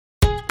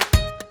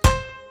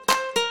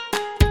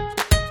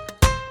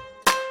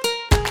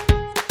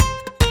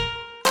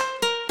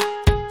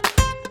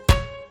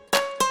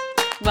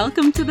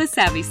Welcome to the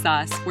Savvy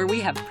Sauce, where we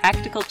have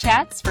practical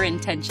chats for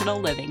intentional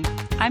living.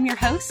 I'm your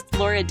host,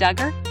 Laura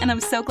Duggar, and I'm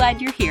so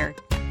glad you're here.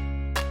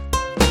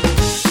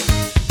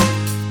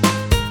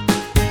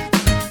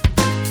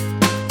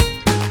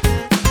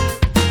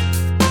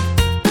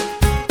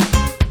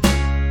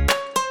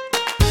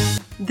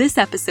 This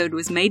episode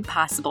was made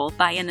possible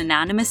by an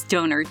anonymous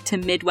donor to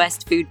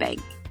Midwest Food Bank.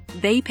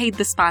 They paid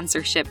the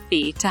sponsorship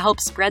fee to help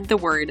spread the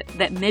word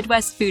that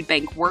Midwest Food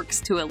Bank works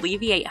to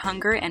alleviate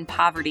hunger and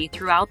poverty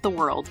throughout the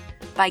world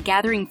by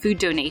gathering food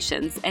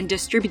donations and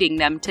distributing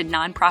them to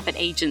nonprofit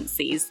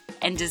agencies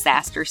and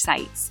disaster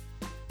sites.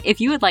 If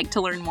you would like to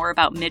learn more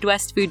about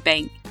Midwest Food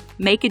Bank,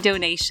 make a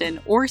donation,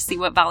 or see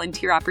what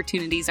volunteer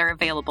opportunities are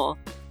available,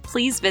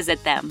 please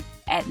visit them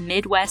at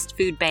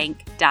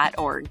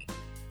midwestfoodbank.org.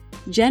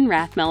 Jen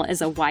Rathmell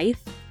is a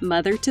wife,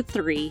 mother to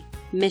 3,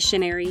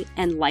 missionary,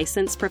 and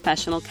licensed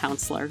professional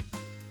counselor.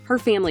 Her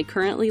family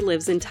currently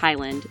lives in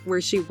Thailand,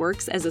 where she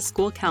works as a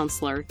school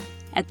counselor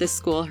at the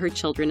school her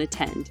children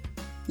attend.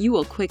 You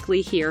will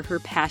quickly hear her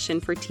passion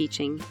for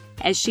teaching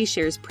as she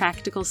shares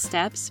practical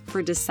steps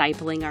for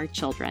discipling our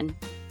children.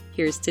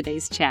 Here's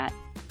today's chat.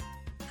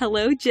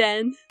 Hello,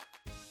 Jen.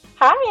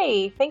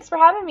 Hi, thanks for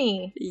having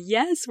me.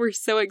 Yes, we're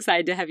so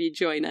excited to have you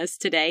join us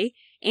today.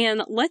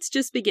 And let's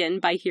just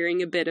begin by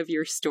hearing a bit of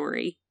your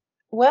story.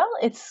 Well,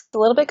 it's a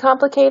little bit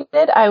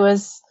complicated. I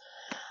was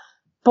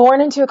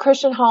born into a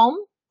Christian home,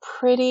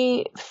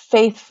 pretty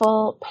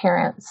faithful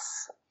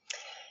parents.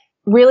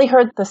 Really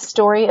heard the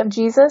story of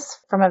Jesus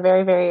from a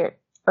very, very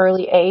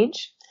early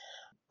age,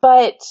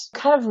 but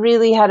kind of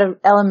really had an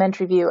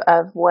elementary view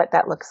of what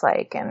that looks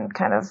like and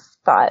kind of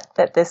thought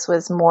that this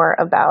was more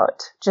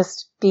about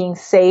just being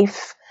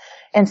safe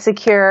and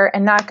secure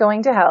and not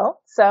going to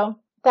hell. So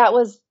that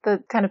was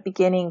the kind of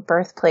beginning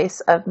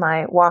birthplace of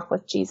my walk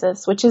with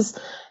Jesus, which is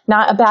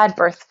not a bad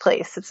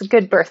birthplace. It's a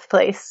good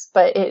birthplace,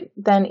 but it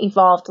then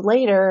evolved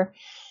later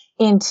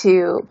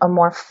into a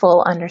more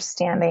full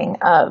understanding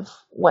of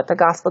what the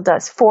gospel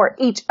does for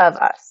each of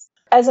us.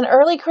 As an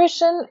early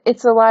Christian,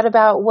 it's a lot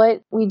about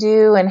what we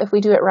do and if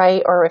we do it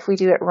right or if we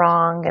do it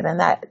wrong. And then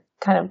that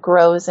kind of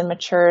grows and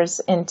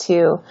matures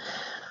into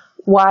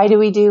why do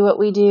we do what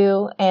we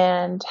do,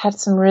 and had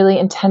some really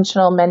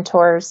intentional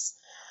mentors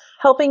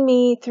helping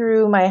me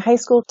through my high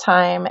school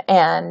time,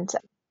 and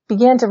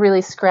began to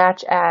really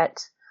scratch at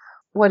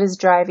what is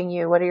driving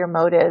you, what are your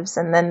motives,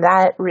 and then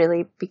that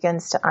really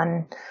begins to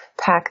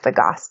unpack the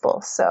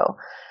gospel. So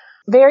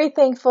very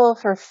thankful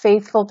for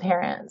faithful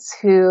parents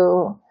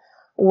who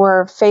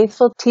were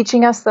faithful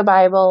teaching us the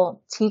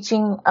Bible,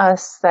 teaching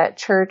us that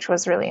church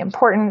was really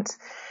important,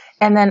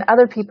 and then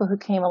other people who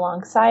came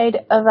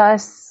alongside of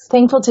us.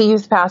 Thankful to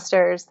youth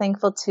pastors,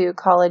 thankful to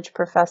college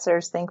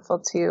professors,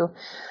 thankful to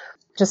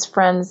just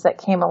friends that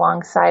came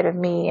alongside of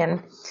me.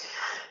 And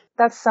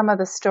that's some of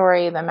the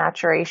story, the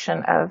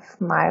maturation of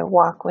my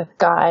walk with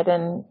God.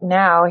 And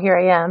now here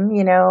I am,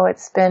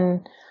 it's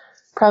been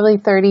probably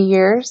 30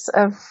 years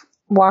of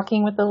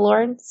walking with the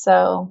Lord.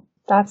 So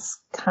that's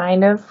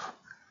kind of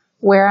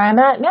where I'm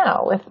at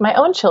now with my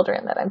own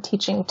children that I'm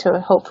teaching to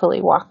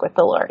hopefully walk with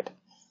the Lord.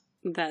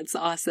 That's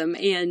awesome.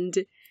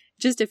 And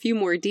just a few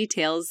more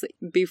details.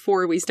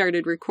 Before we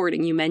started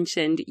recording, you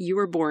mentioned you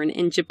were born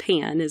in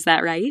Japan. Is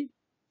that right?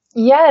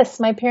 Yes,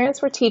 my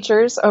parents were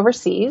teachers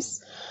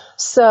overseas.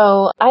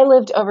 So I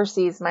lived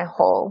overseas my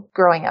whole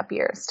growing up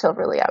years till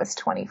really I was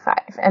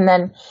 25. And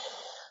then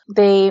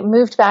they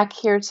moved back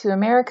here to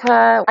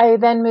America. I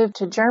then moved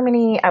to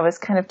Germany. I was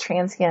kind of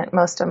transient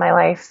most of my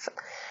life.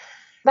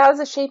 That was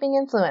a shaping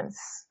influence.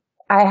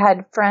 I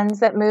had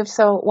friends that moved.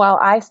 So while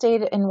I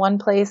stayed in one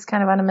place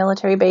kind of on a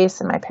military base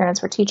and my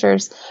parents were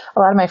teachers, a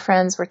lot of my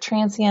friends were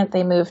transient.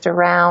 They moved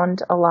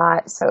around a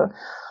lot. So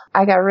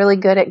I got really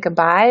good at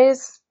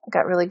goodbyes. I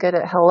got really good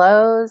at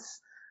hellos.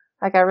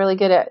 I got really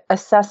good at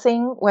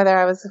assessing whether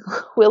I was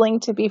willing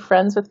to be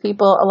friends with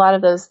people, a lot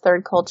of those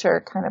third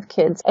culture kind of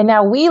kids. And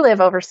now we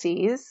live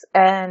overseas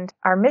and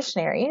are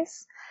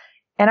missionaries,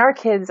 and our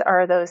kids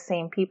are those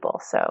same people.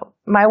 So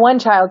my one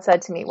child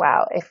said to me,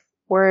 wow, if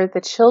we're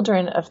the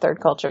children of third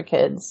culture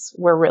kids,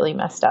 we're really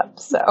messed up.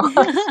 So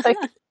like,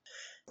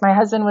 my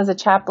husband was a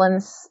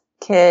chaplain's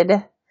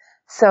kid,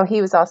 so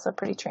he was also a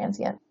pretty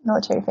transient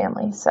military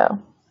family. So.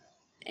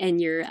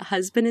 And your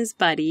husband is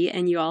Buddy,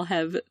 and you all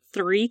have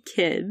 3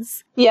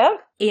 kids. Yeah.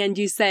 And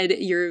you said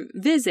you're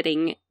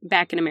visiting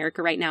back in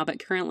America right now, but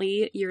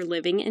currently you're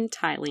living in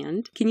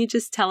Thailand. Can you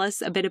just tell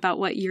us a bit about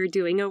what you're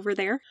doing over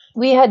there?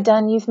 We had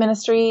done youth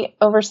ministry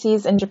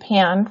overseas in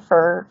Japan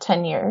for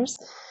 10 years.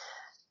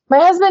 My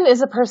husband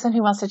is a person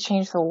who wants to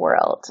change the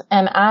world,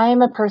 and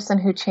I'm a person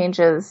who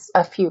changes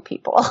a few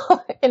people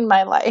in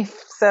my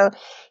life. So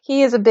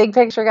he is a big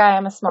picture guy.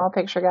 I'm a small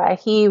picture guy.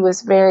 He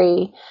was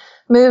very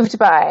moved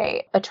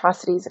by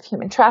atrocities of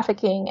human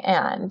trafficking,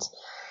 and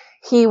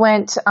he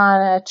went on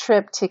a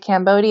trip to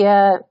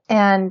Cambodia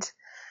and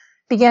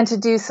began to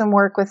do some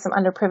work with some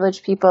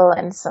underprivileged people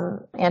and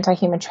some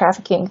anti-human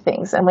trafficking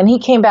things. And when he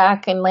came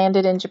back and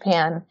landed in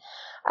Japan,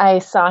 I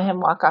saw him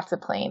walk off the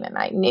plane and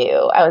I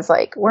knew, I was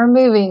like, we're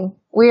moving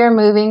We are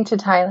moving to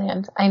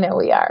Thailand. I know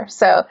we are.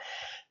 So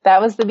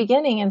that was the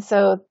beginning. And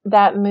so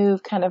that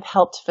move kind of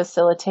helped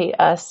facilitate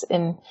us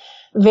in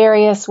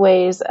various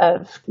ways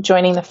of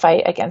joining the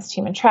fight against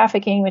human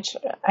trafficking, which,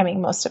 I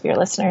mean, most of your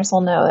listeners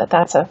will know that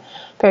that's a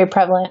very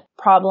prevalent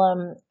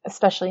problem,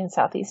 especially in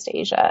Southeast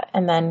Asia.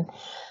 And then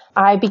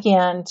I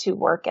began to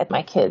work at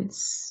my kids'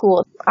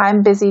 school.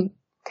 I'm busy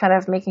kind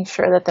of making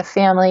sure that the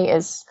family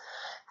is,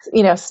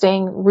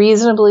 staying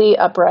reasonably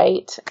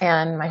upright,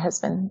 and my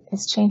husband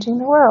is changing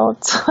the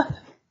world.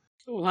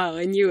 Wow,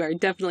 and you are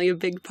definitely a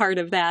big part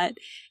of that.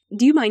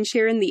 Do you mind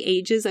sharing the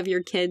ages of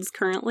your kids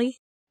currently?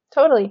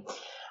 Totally.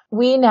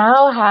 We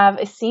now have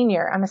a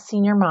senior. I'm a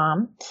senior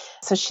mom.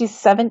 So she's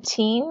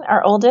 17,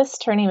 our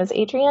oldest. Her name is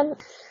Adrian.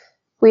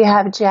 We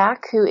have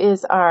Jack, who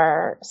is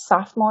our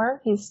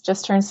sophomore. He's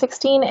just turned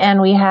 16.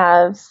 And we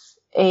have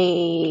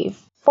a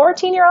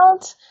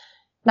 14-year-old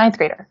ninth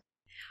grader.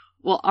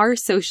 Well, our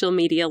social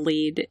media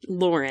lead,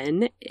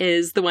 Lauren,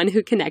 is the one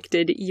who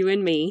connected you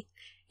and me.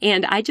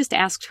 And I just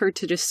asked her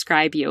to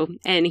describe you.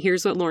 And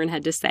here's what Lauren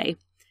had to say.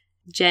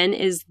 Jen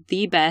is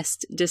the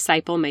best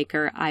disciple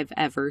maker I've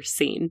ever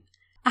seen.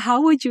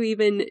 How would you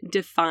even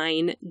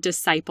define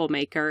disciple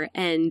maker,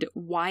 and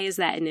why is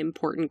that an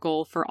important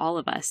goal for all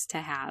of us to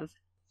have?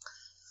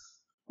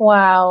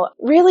 Wow.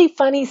 Really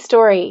funny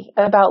story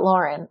about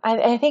Lauren.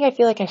 I think I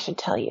feel like I should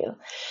tell you.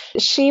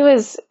 She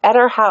was at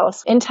our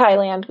house in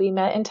Thailand. We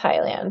met in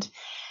Thailand.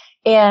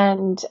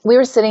 And we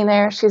were sitting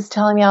there. She was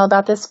telling me all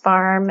about this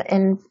farm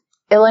in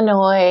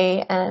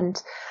Illinois and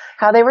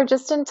how they were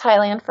just in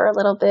Thailand for a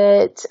little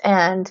bit.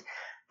 And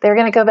they were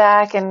going to go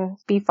back and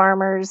be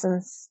farmers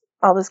and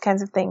all those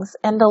kinds of things.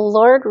 And the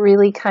Lord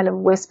really kind of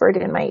whispered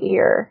in my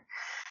ear,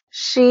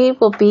 she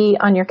will be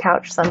on your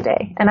couch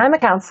someday. And I'm a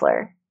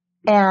counselor.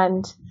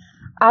 And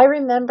I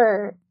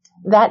remember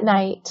that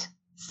night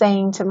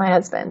saying to my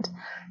husband,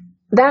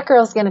 that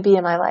girl's going to be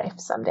in my life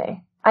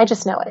someday. I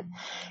just know it.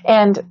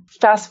 And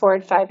fast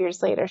forward 5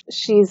 years later,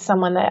 she's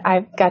someone that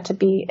I've got to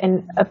be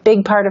in a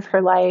big part of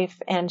her life.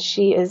 And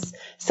she is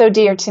so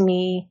dear to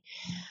me.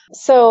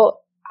 So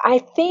I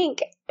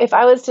think if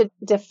I was to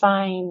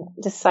define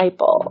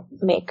disciple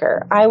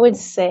maker, I would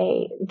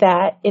say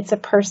that it's a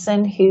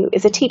person who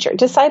is a teacher.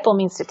 Disciple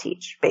means to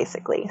teach,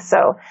 basically.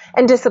 So,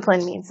 and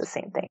discipline means the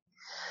same thing.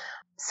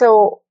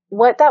 So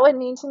what that would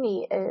mean to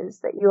me is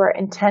that you are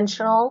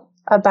intentional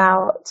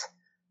about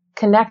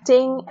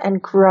connecting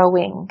and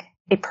growing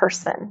a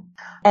person.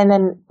 And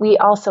then we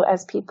also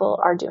as people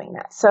are doing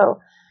that. So,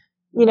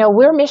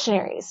 we're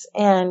missionaries,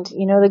 and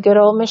the good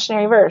old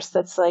missionary verse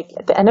that's like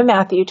at the end of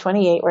Matthew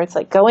 28, where it's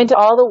like, go into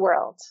all the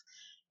world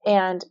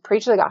and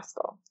preach the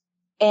gospel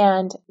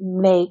and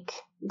make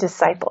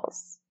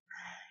disciples.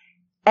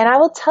 And I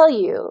will tell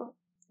you,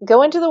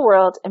 go into the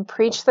world and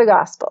preach the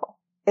gospel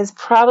is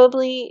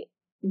probably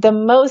the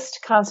most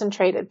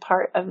concentrated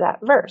part of that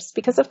verse,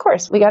 because of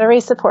course we got to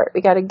raise support.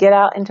 We got to get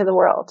out into the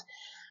world.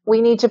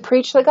 We need to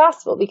preach the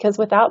gospel, because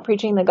without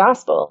preaching the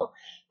gospel,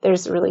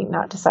 there's really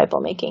not disciple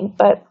making.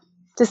 But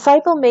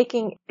disciple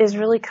making is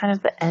really kind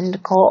of the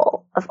end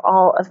goal of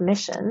all of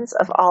missions,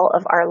 of all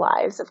of our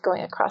lives, of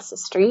going across the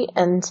street.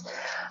 And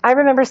I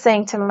remember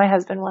saying to my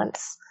husband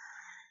once,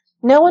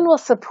 no one will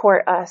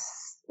support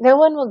us. No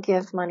one will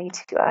give money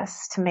to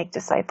us to make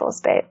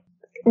disciples, babe.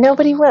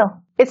 Nobody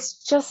will.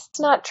 It's just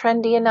not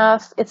trendy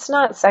enough. It's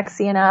not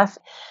sexy enough.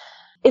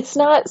 It's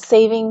not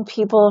saving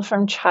people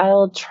from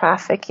child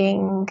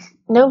trafficking.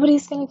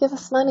 Nobody's going to give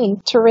us money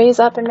to raise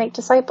up and make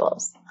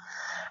disciples.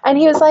 And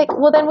he was like,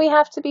 well, then we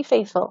have to be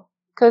faithful,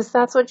 because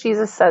that's what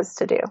Jesus says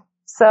to do.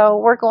 So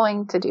we're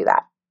going to do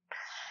that.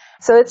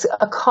 So it's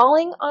a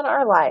calling on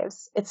our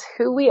lives. It's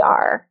who we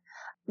are.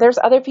 There's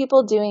other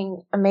people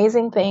doing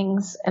amazing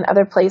things in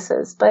other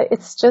places, but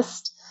it's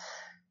just,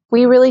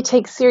 we really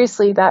take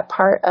seriously that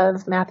part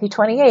of Matthew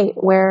 28,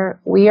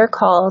 where we are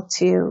called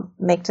to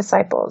make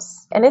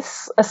disciples. And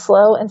it's a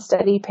slow and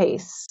steady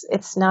pace.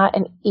 It's not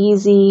an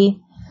easy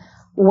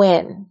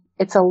win.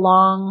 It's a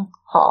long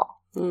haul.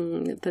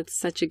 That's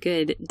such a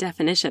good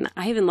definition.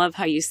 I even love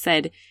how you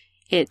said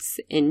it's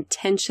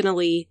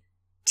intentionally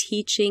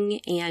teaching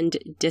and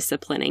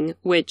disciplining,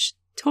 which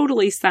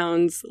totally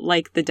sounds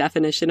like the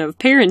definition of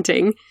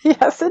parenting.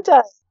 Yes, it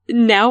does.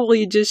 Now, will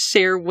you just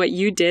share what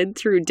you did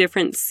through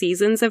different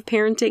seasons of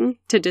parenting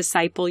to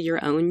disciple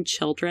your own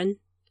children?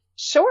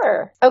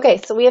 Sure. Okay,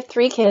 so we have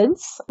 3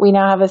 kids. We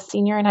now have a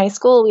senior in high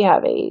school. We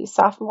have a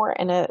sophomore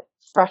and a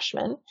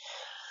freshman.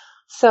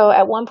 So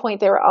at one point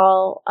they were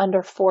all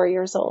under 4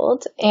 years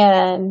old,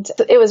 and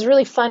it was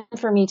really fun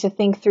for me to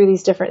think through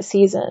these different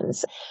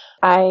seasons.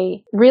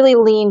 I really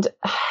leaned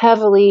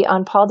heavily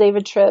on Paul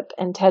David Tripp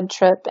and Ted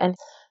Tripp and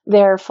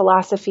their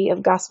philosophy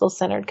of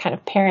gospel-centered kind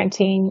of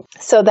parenting,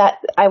 so that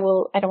I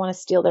don't want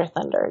to steal their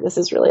thunder. This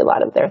is really a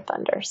lot of their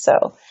thunder.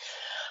 So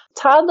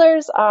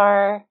toddlers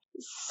are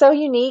so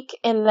unique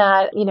in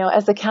that,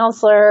 as a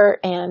counselor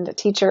and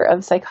teacher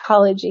of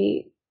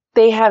psychology,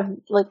 they have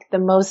like the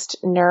most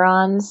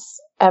neurons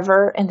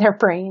ever in their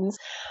brains,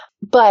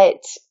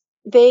 but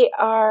they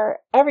are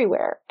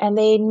everywhere and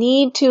they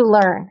need to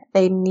learn.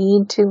 They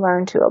need to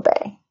learn to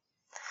obey.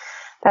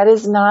 That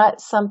is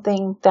not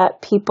something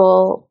that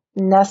people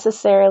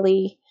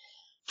necessarily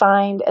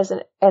find as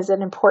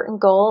an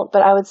important goal.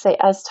 But I would say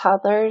as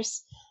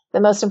toddlers,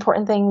 the most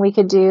important thing we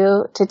could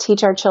do to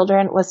teach our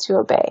children was to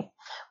obey.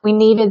 We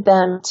needed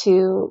them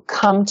to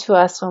come to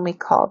us when we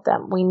called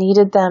them. We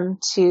needed them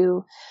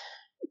to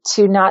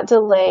not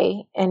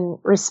delay in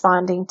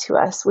responding to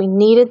us. We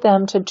needed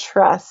them to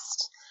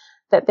trust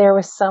that there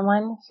was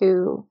someone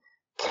who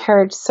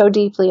cared so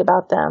deeply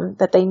about them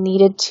that they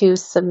needed to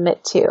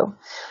submit to.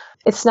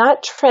 It's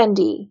not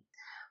trendy,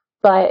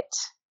 but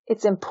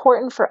it's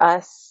important for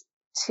us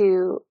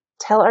to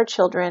tell our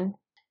children,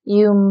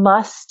 you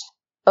must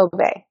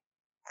obey.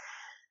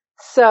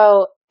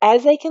 So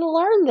as they can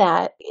learn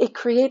that, it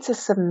creates a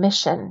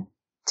submission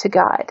to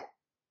God,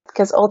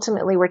 because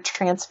ultimately we're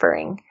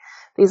transferring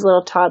these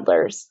little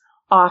toddlers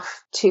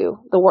off to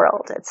the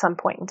world at some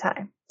point in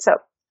time. So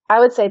I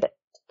would say that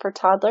for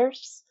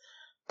toddlers,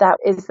 that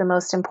is the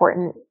most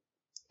important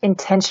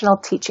intentional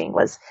teaching,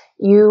 was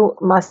you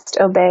must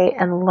obey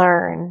and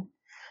learn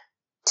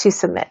to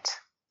submit.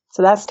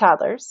 So that's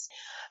toddlers.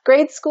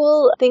 Grade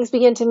school, things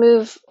begin to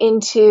move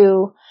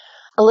into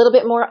a little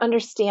bit more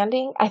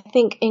understanding. I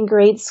think in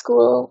grade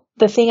school,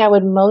 the thing I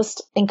would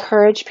most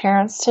encourage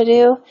parents to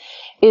do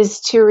is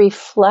to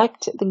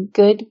reflect the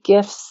good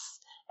gifts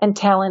and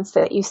talents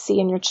that you see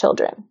in your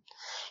children.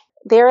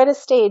 They're at a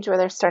stage where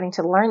they're starting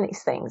to learn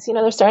these things. You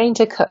know, they're starting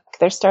to cook.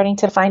 They're starting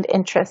to find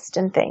interest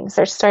in things.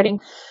 They're starting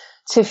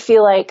to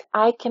feel like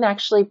I can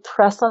actually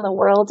press on the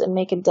world and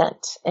make a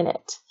dent in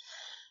it.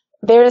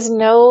 There is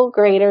no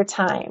greater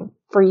time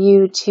for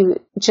you to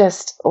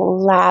just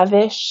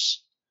lavish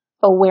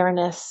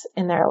awareness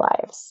in their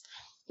lives.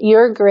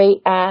 You're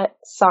great at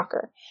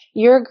soccer.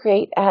 You're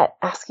great at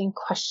asking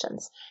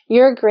questions.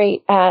 You're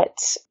great at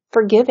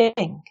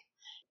forgiving.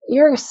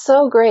 You're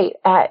so great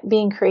at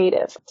being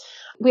creative.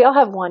 We all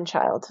have one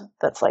child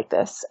that's like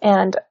this,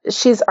 and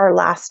she's our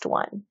last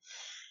one.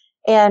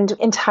 And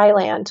in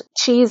Thailand,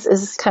 cheese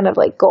is kind of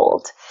like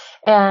gold.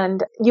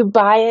 And you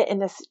buy it in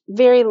this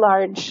very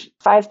large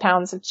 5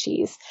 pounds of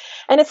cheese,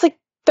 and it's like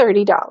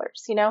 $30,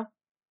 you know?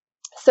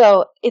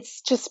 So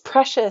it's just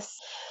precious.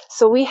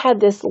 So we had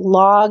this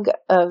log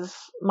of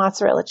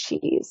mozzarella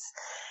cheese,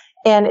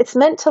 and it's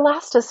meant to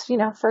last us, you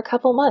know, for a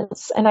couple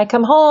months. And I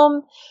come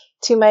home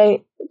to my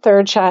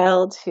third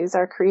child, who's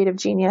our creative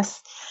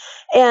genius,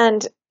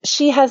 and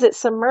she has it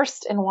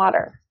submersed in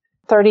water.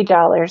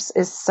 $30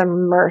 is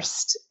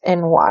submersed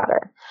in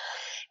water.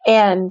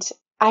 And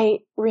I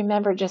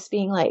remember just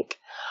being like,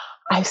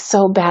 I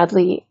so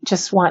badly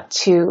just want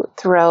to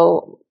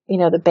throw, you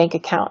know, the bank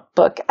account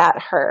book at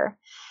her.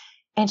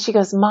 And she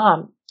goes,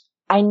 Mom,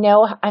 I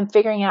know I'm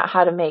figuring out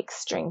how to make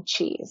string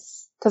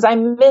cheese, because I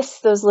miss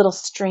those little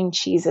string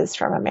cheeses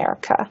from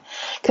America,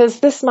 because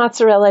this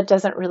mozzarella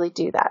doesn't really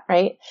do that,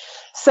 right?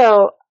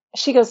 So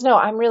she goes, no,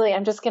 I'm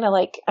just going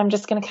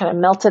to kind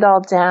of melt it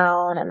all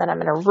down, and then I'm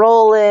going to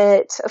roll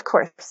it. Of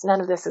course,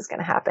 none of this is going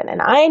to happen.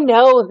 And I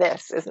know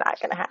this is not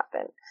going to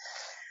happen.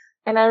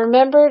 And I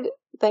remembered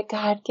that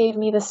God gave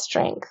me the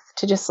strength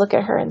to just look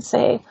at her and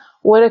say,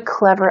 what a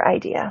clever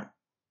idea.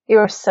 You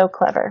are so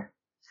clever.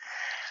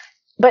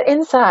 But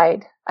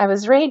inside, I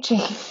was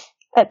raging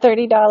at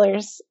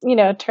 $30, you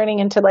know, turning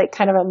into like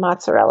kind of a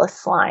mozzarella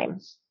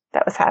slime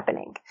that was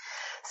happening.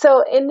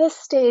 So in this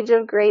stage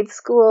of grade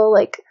school,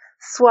 like,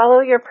 swallow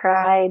your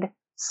pride,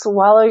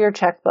 swallow your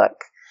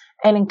checkbook,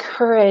 and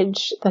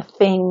encourage the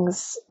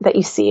things that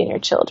you see in your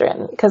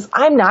children. Because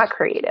I'm not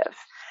creative.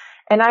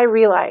 And I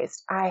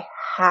realized I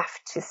have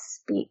to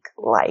speak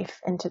life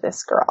into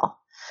this girl.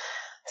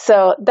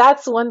 So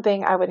that's one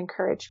thing I would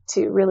encourage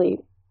to really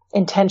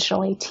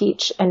intentionally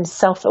teach and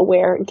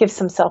give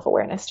some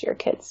self-awareness to your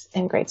kids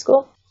in grade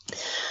school.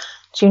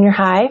 Junior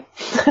high.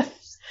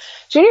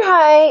 Junior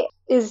high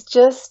is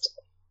just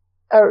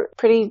a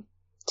pretty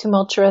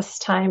tumultuous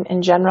time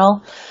in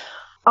general.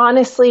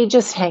 Honestly,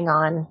 just hang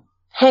on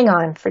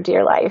for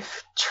dear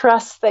life.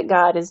 Trust that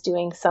God is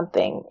doing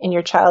something in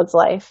your child's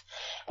life,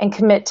 and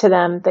commit to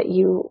them that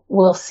you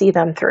will see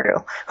them through.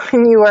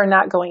 You are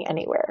not going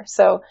anywhere.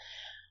 So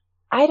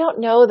I don't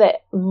know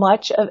that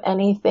much of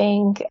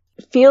anything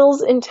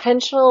feels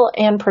intentional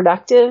and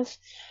productive,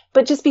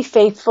 but just be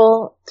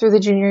faithful through the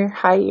junior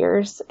high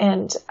years.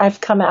 And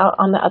I've come out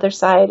on the other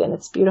side, and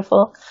it's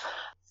beautiful.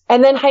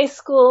 And then high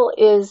school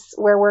is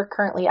where we're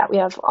currently at. We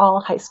have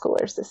all high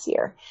schoolers this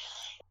year.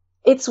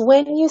 It's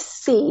when you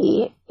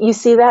see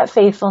that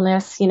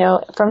faithfulness, you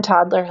know, from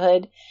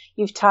toddlerhood.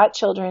 You've taught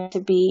children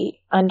to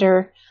be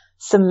under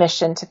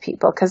submission to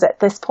people, because at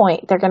this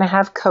point they're going to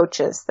have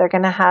coaches, they're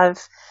going to have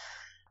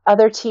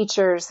other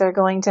teachers, they're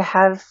going to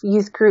have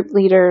youth group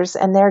leaders,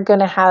 and they're going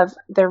to have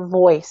their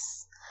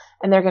voice,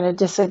 and they're going to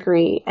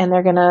disagree, and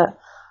they're going to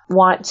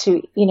want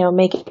to, you know,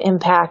 make an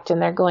impact,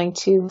 and they're going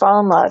to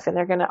fall in love, and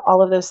they're going to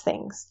all of those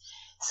things.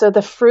 So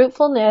the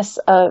fruitfulness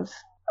of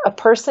a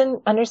person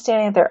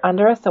understanding that they're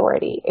under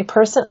authority, a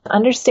person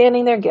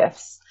understanding their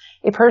gifts,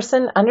 a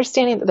person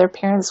understanding that their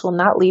parents will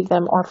not leave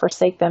them or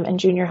forsake them in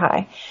junior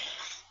high,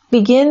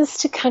 begins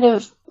to kind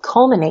of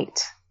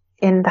culminate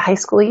in the high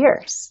school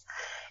years.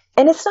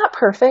 And it's not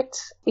perfect.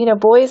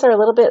 Boys are a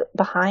little bit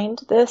behind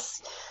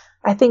this.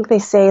 I think they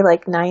say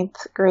like ninth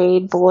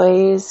grade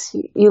boys,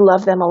 you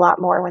love them a lot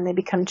more when they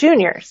become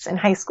juniors in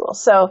high school.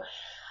 So,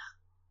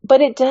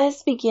 but it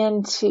does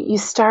you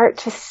start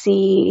to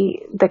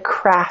see the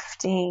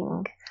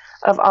crafting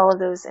of all of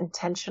those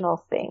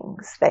intentional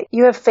things that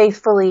you have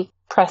faithfully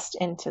pressed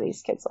into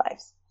these kids'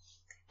 lives.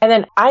 And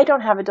then I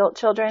don't have adult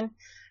children,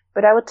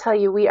 but I will tell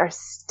you, we are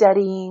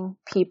studying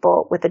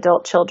people with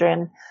adult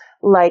children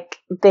like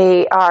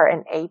they are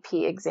an AP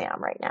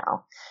exam right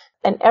now.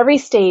 And every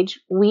stage,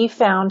 we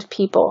found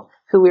people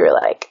who we were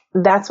like,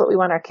 that's what we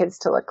want our kids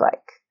to look like.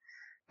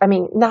 I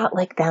mean, not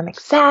like them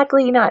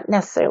exactly, not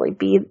necessarily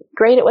be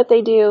great at what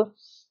they do,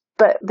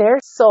 but their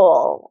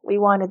soul, we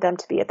wanted them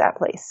to be at that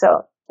place. So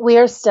we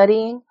are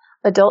studying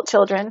adult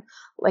children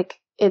like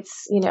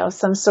it's,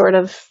 some sort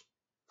of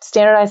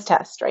standardized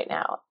test right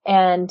now.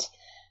 And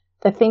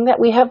the thing that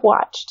we have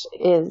watched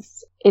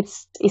is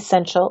it's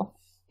essential.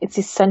 It's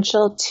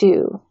essential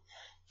to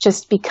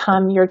just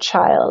become your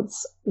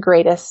child's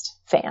greatest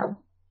fan.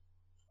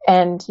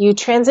 And you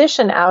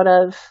transition out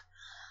of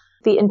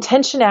the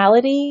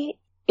intentionality.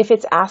 If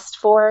it's asked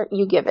for,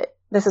 you give it.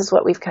 This is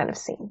what we've kind of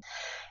seen.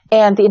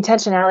 And the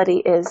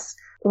intentionality is,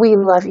 we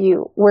love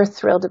you. We're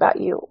thrilled about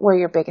you. We're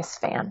your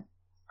biggest fan.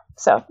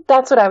 So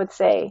that's what I would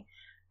say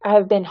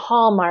have been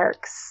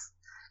hallmarks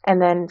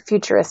and then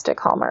futuristic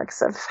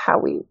hallmarks of how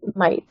we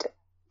might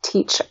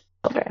teach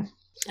children.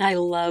 I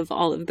love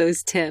all of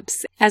those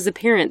tips. As a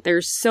parent,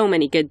 there's so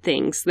many good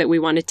things that we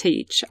want to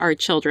teach our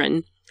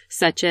children,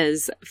 such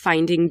as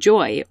finding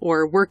joy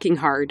or working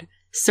hard,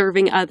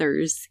 serving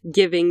others,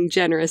 giving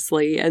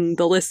generously, and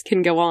the list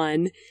can go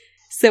on.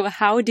 So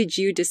how did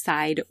you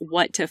decide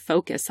what to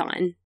focus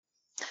on?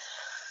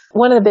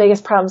 One of the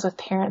biggest problems with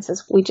parents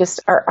is we just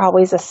are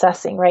always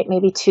assessing, right?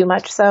 Maybe too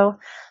much so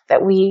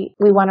that we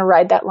want to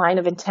ride that line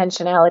of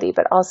intentionality,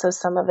 but also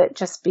some of it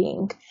just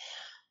being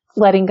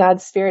letting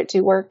God's Spirit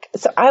do work.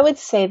 So I would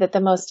say that the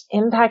most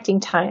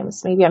impacting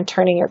times, maybe I'm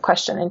turning your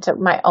question into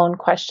my own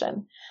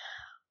question,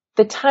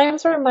 the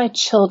times where my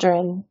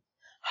children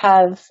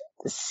have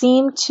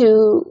seemed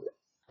to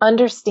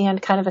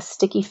understand kind of a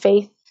sticky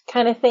faith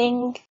kind of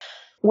thing,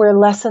 where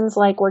lessons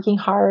like working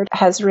hard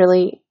has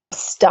really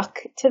stuck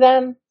to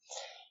them,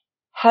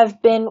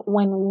 have been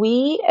when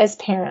we as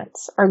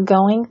parents are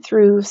going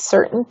through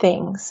certain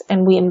things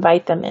and we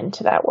invite them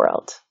into that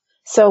world.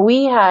 So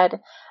we had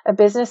a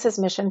business as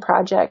mission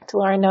project.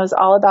 Lauren knows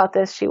all about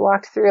this. She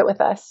walked through it with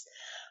us.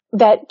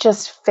 That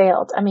just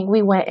failed. I mean,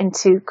 we went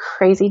into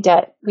crazy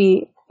debt.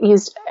 We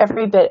used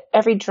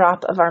every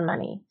drop of our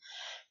money,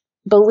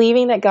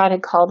 believing that God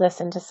had called us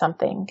into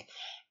something.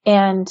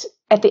 And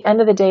at the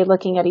end of the day,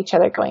 looking at each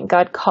other going,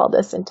 God called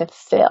us into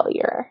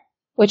failure,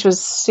 which was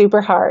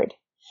super hard.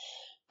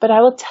 But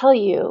I will tell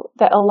you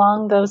that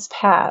along those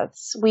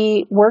paths,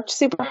 we worked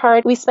super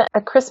hard. We spent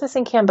a Christmas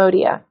in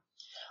Cambodia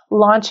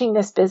launching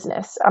this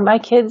business. My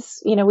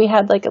kids, we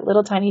had like a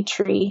little tiny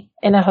tree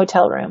in a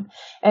hotel room,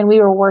 and we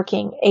were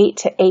working 8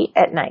 to 8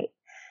 at night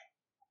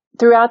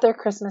throughout their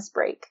Christmas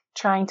break,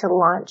 trying to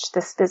launch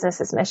this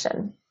business as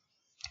mission.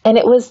 And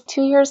it was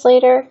 2 years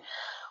later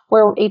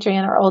where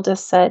Adrienne, our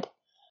oldest, said,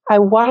 I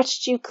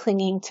watched you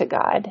clinging to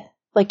God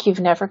like you've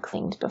never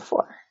clinged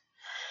before.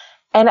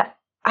 And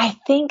I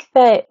think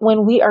that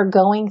when we are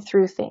going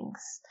through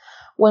things,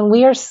 when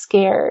we are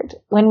scared,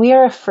 when we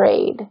are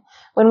afraid,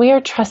 when we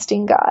are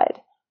trusting God,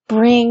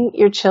 bring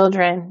your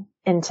children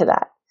into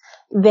that.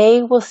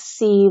 They will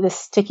see the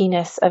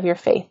stickiness of your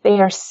faith. They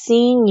are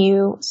seeing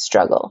you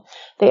struggle.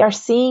 They are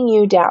seeing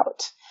you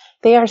doubt.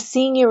 They are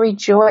seeing you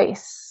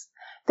rejoice.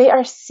 They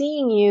are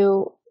seeing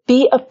you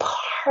be a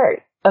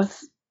part of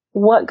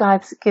what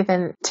God's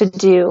given to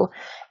do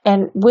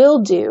and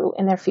will do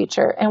in their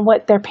future and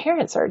what their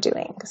parents are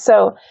doing.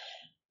 So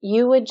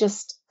you would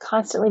just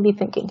constantly be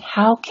thinking,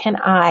 how can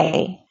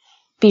I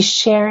be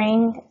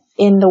sharing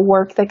in the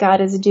work that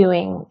God is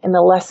doing, in the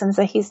lessons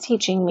that He's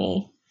teaching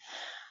me,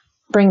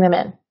 bring them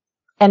in.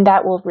 And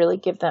that will really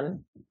give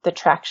them the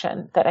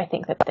traction that I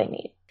think that they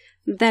need.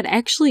 That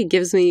actually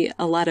gives me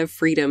a lot of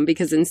freedom,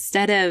 because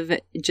instead of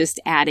just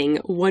adding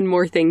one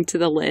more thing to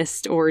the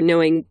list or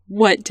knowing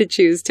what to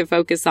choose to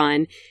focus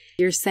on,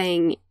 you're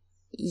saying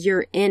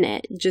you're in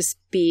it. Just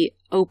be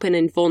open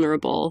and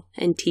vulnerable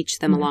and teach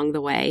them along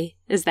the way.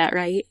 Is that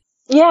right?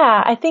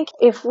 Yeah, I think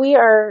if we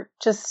are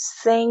just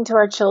saying to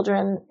our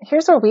children,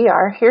 here's where we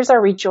are, here's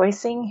our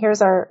rejoicing,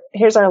 here's our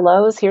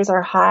lows, here's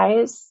our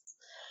highs,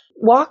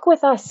 walk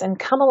with us and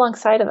come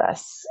alongside of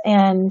us,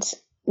 and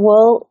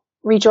we'll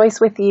rejoice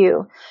with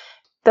you.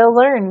 They'll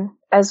learn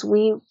as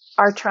we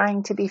are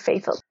trying to be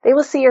faithful. They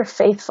will see your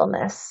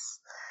faithfulness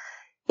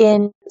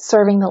in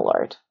serving the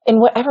Lord in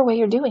whatever way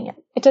you're doing it.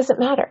 It doesn't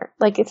matter.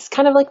 Like, it's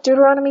kind of like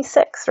Deuteronomy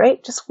 6,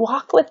 right? Just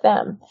walk with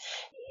them.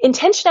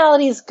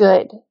 Intentionality is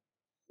good.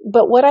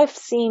 But what I've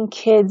seen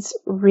kids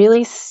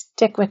really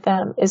stick with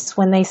them is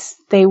when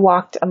they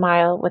walked a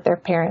mile with their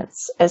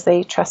parents as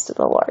they trusted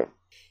the Lord.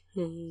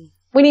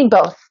 We need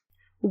both.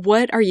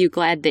 What are you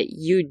glad that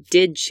you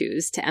did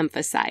choose to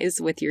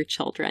emphasize with your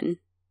children?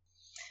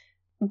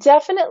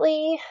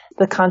 Definitely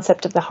the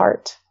concept of the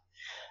heart.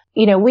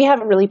 You know, we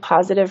have a really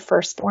positive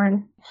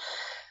firstborn.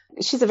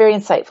 She's a very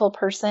insightful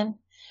person.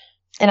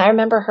 And I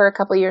remember her a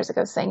couple of years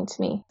ago saying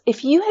to me,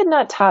 if you had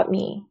not taught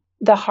me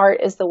the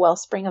heart is the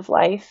wellspring of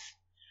life,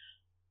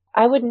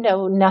 I would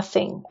know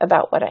nothing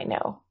about what I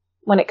know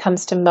when it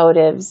comes to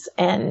motives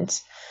and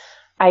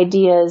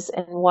ideas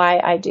and why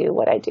I do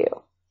what I do.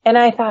 And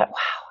I thought,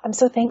 wow, I'm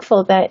so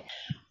thankful that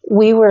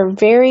we were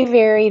very,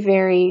 very,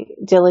 very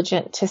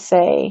diligent to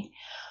say,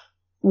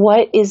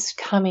 what is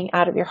coming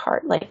out of your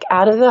heart? Like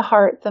out of the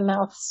heart, the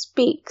mouth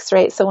speaks,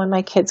 right? So when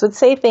my kids would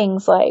say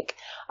things like,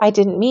 I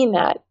didn't mean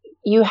that,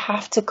 you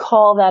have to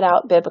call that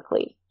out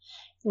biblically.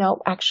 No,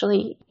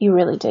 actually, you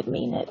really did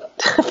mean it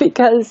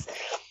because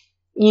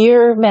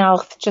your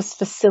mouth just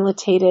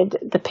facilitated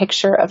the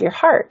picture of your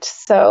heart.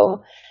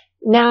 So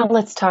now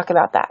let's talk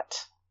about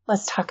that.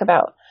 Let's talk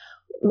about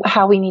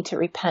how we need to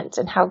repent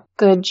and how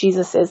good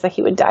Jesus is that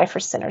he would die for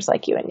sinners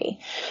like you and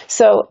me.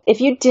 So if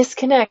you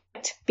disconnect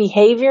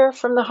behavior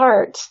from the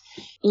heart,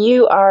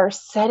 you are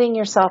setting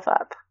yourself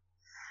up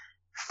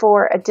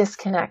for a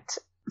disconnect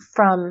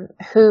from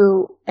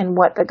who and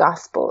what the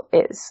gospel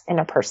is in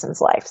a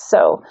person's life.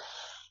 So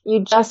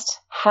you just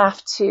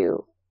have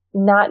to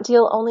not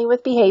deal only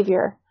with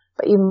behavior,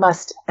 but you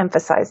must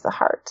emphasize the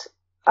heart.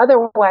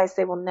 Otherwise,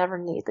 they will never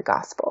need the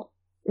gospel.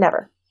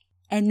 Never.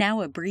 And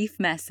now a brief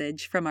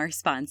message from our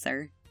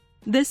sponsor.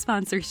 This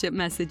sponsorship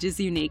message is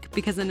unique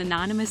because an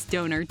anonymous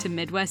donor to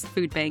Midwest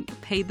Food Bank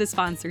paid the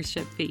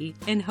sponsorship fee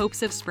in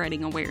hopes of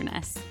spreading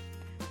awareness.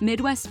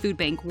 Midwest Food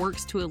Bank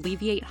works to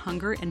alleviate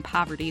hunger and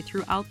poverty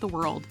throughout the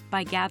world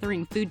by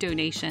gathering food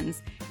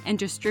donations and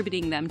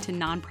distributing them to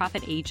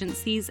nonprofit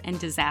agencies and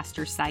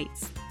disaster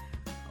sites.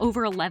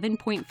 Over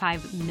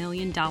 $11.5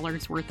 million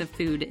worth of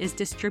food is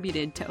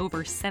distributed to over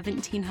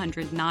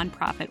 1,700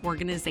 nonprofit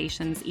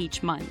organizations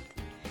each month.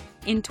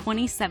 In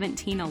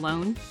 2017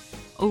 alone,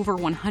 over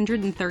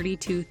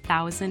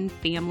 132,000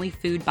 family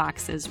food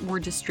boxes were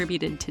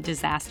distributed to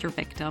disaster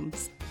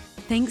victims.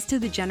 Thanks to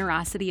the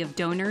generosity of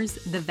donors,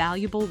 the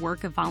valuable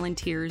work of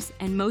volunteers,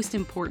 and most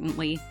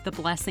importantly, the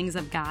blessings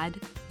of God,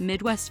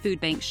 Midwest Food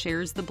Bank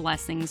shares the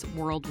blessings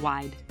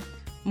worldwide.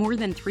 More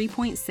than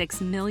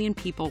 3.6 million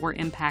people were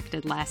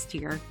impacted last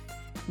year.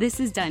 This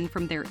is done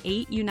from their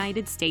 8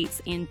 United States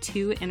and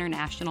 2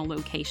 international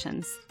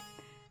locations.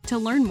 To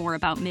learn more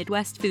about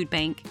Midwest Food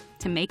Bank,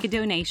 to make a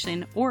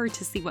donation, or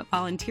to see what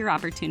volunteer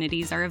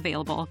opportunities are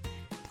available,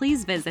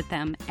 please visit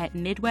them at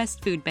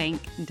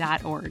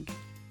midwestfoodbank.org.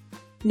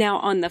 Now,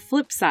 on the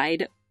flip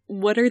side,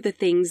 what are the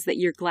things that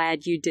you're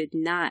glad you did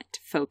not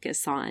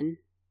focus on?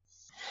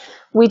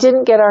 We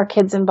didn't get our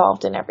kids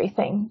involved in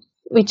everything.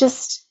 We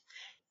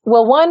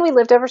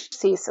lived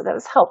overseas, so that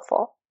was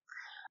helpful.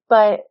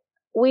 But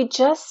we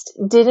just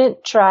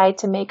didn't try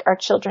to make our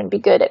children be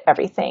good at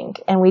everything.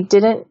 And we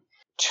didn't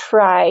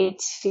try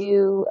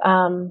to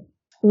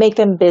make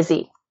them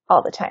busy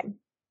all the time.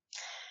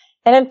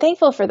 And I'm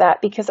thankful for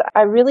that because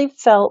I really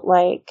felt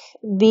like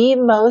the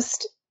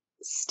most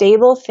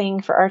stable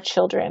thing for our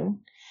children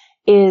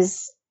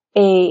is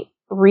a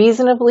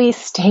reasonably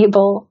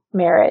stable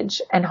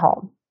marriage and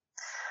home.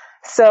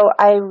 So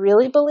I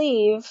really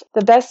believe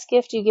the best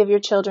gift you give your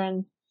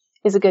children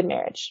is a good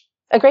marriage,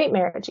 a great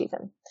marriage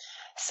even.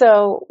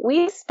 So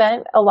we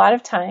spent a lot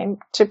of time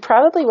to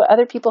probably what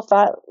other people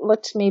thought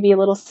looked maybe a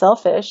little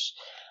selfish,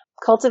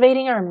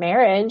 cultivating our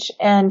marriage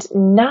and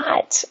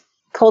not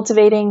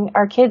cultivating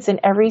our kids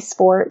in every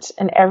sport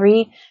and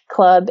every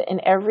club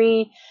and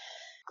every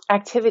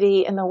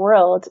activity in the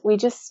world. We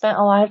just spent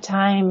a lot of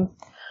time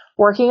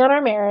working on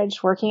our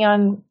marriage, working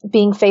on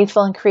being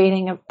faithful and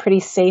creating a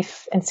pretty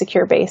safe and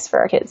secure base for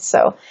our kids.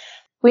 So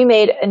we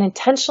made an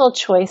intentional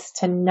choice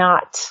to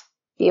not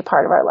be a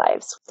part of our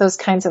lives, those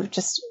kinds of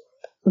just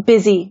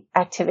busy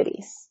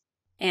activities.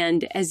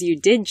 And as you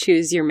did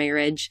choose your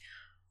marriage,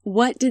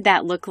 what did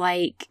that look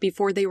like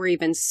before they were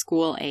even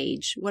school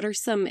age? What are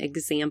some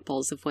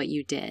examples of what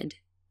you did?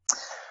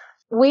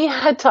 We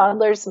had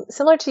toddlers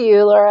similar to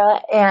you,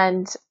 Laura,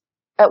 and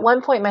at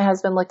one point my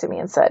husband looked at me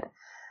and said,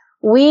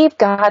 "We've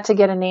got to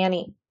get a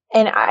nanny."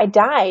 And I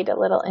died a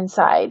little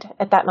inside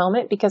at that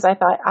moment because I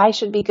thought I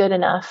should be good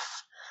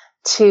enough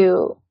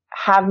to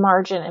have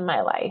margin in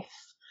my life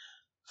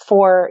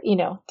for,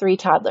 3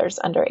 toddlers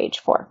under age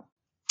 4.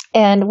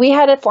 And we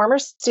had a former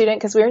student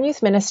because we were in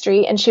youth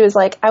ministry, and she was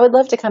like, "I would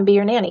love to come be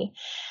your nanny."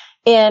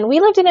 And we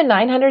lived in a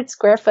 900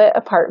 square foot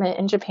apartment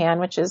in Japan,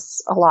 which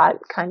is a lot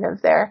kind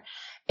of there.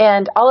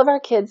 And all of our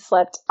kids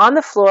slept on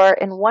the floor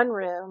in one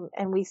room,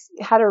 and we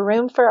had a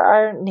room for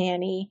our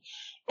nanny.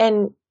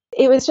 And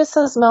it was just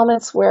those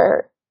moments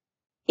where,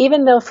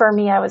 even though for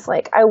me, I was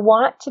like, I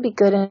want to be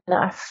good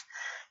enough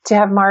to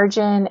have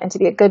margin and to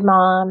be a good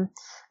mom.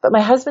 But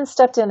my husband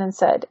stepped in and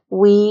said,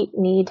 "We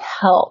need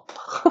help."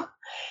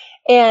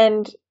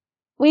 And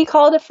we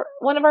called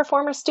one of our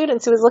former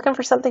students who was looking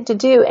for something to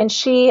do, and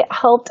she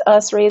helped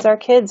us raise our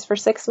kids for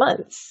 6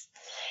 months.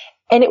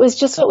 And it was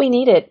just what we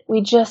needed.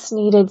 We just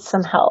needed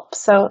some help.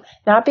 So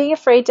not being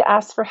afraid to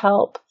ask for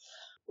help,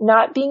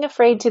 not being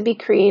afraid to be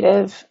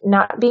creative,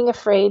 not being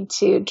afraid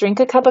to drink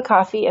a cup of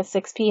coffee at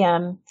 6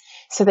 p.m.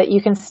 so that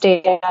you can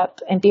stay up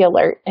and be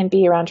alert and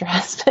be around your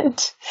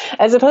husband,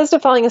 as opposed to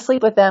falling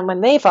asleep with them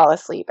when they fall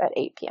asleep at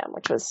 8 p.m.,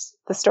 which was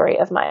the story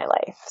of my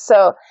life.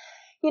 So,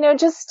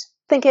 just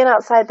thinking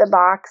outside the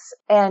box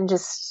and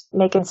just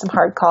making some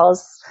hard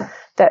calls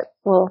that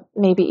will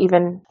maybe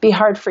even be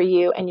hard for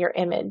you and your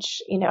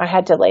image. I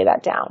had to lay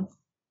that down.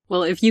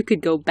 Well, if you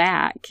could go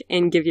back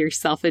and give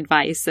yourself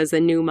advice as a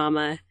new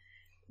mama,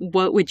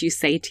 what would you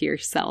say to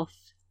yourself?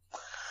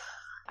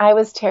 I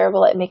was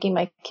terrible at making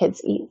my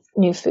kids eat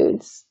new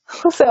foods.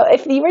 So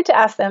if you were to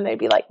ask them, they'd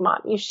be like,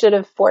 Mom, you should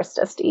have forced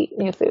us to eat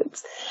new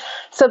foods.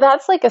 So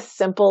that's like a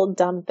simple,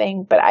 dumb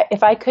thing. But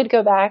if I could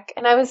go back,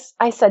 and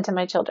I said to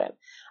my children,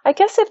 I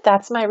guess if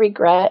that's my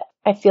regret,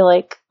 I feel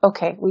like,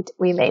 okay,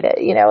 we made it,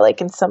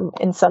 like in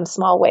some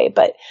small way.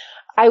 But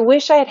I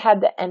wish I had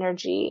had the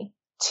energy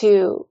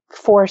to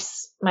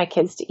force my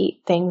kids to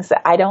eat things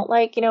that I don't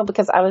like,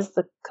 because I was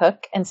the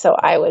cook. And so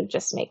I would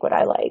just make what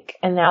I like.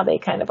 And now they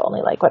kind of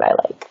only like what I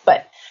like,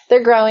 but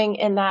they're growing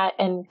in that,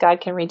 and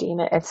God can redeem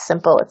it. It's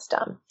simple. It's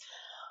dumb.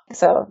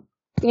 So,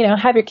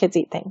 have your kids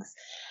eat things.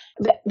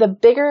 The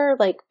bigger,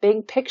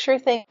 big picture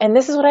thing. And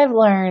this is what I've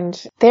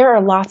learned. There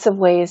are lots of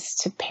ways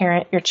to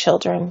parent your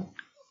children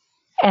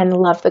and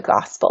love the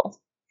gospel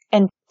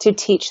and to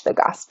teach the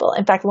gospel.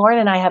 In fact, Lauren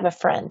and I have a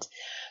friend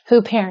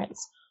who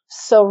parents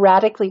so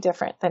radically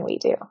different than we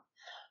do.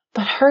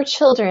 But her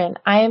children,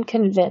 I am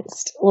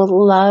convinced, will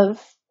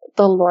love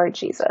the Lord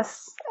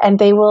Jesus, and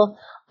they will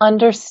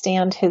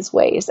understand his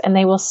ways, and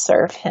they will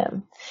serve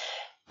him.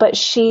 But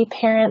she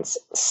parents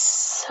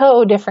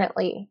so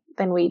differently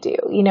than we do.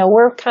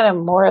 We're kind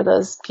of more of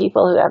those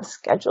people who have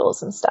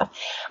schedules and stuff.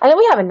 And then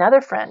we have another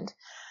friend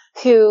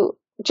who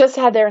just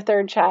had their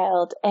third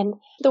child, and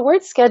the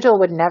word schedule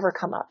would never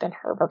come up in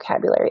her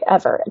vocabulary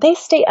ever. They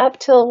stay up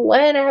till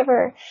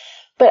whenever.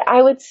 But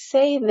I would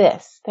say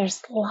this,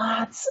 there's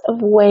lots of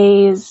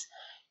ways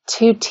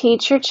to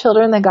teach your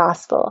children the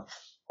gospel,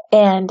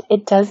 and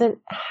it doesn't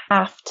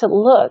have to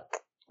look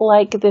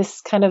like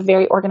this kind of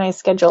very organized,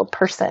 scheduled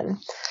person.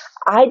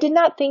 I did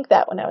not think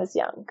that when I was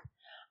young.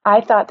 I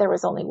thought there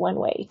was only one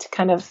way to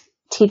kind of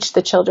teach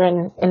the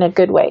children in a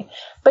good way,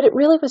 but it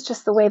really was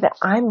just the way that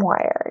I'm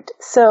wired.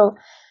 So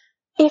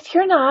if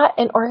you're not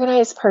an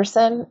organized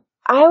person,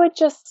 I would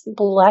just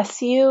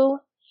bless you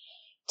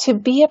to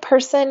be a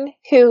person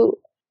who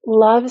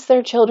loves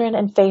their children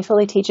and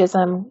faithfully teaches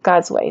them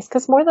God's ways,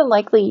 because more than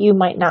likely you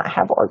might not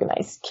have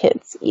organized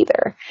kids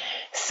either.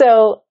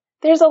 So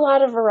there's a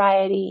lot of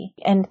variety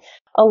and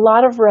a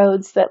lot of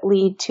roads that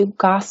lead to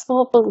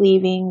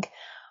gospel-believing,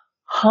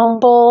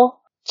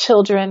 humble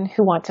children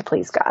who want to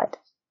please God.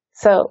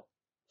 So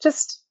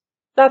just,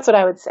 that's what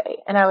I would say.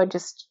 And I would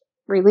just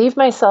relieve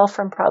myself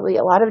from probably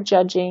a lot of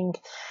judging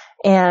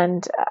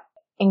and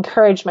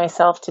encourage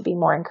myself to be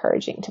more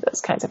encouraging to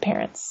those kinds of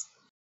parents.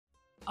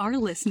 Our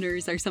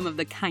listeners are some of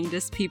the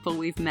kindest people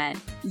we've met.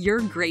 Your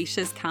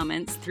gracious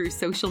comments through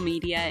social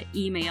media,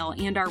 email,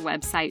 and our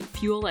website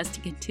fuel us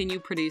to continue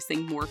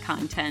producing more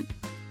content.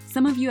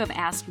 Some of you have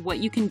asked what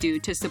you can do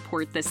to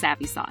support the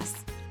Savvy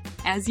Sauce.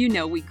 As you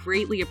know, we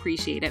greatly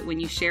appreciate it when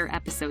you share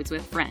episodes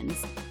with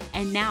friends.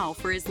 And now,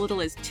 for as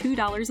little as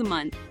 $2 a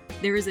month,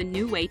 there is a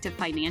new way to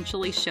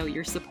financially show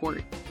your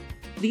support.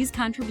 These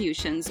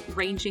contributions,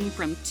 ranging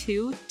from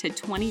 $2 to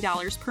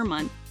 $20 per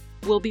month,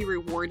 will be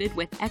rewarded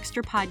with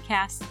extra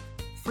podcasts,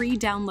 free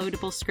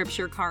downloadable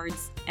scripture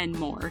cards, and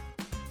more.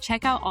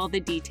 Check out all the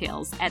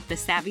details at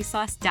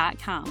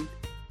thesavvysauce.com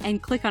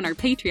and click on our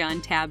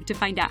Patreon tab to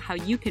find out how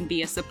you can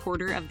be a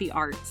supporter of the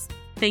arts.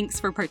 Thanks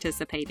for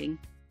participating.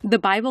 The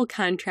Bible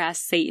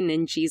contrasts Satan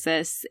and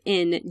Jesus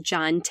in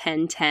John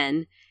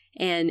 10:10,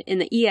 and in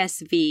the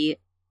ESV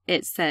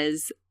it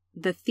says,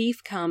 "The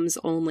thief comes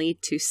only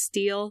to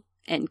steal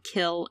and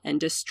kill and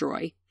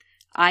destroy.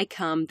 I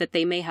come that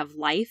they may have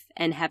life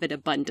and have it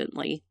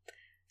abundantly."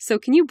 So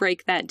can you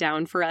break that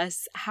down for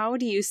us? How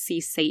do you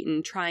see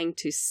Satan trying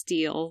to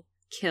steal,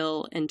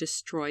 kill, and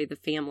destroy the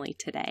family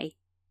today?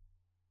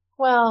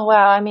 Well,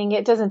 wow. I mean,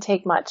 it doesn't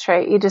take much,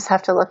 right? You just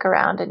have to look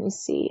around and you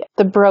see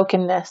the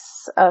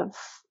brokenness of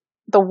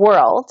the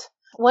world.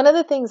 One of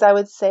the things I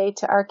would say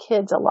to our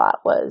kids a lot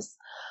was,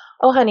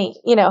 oh, honey,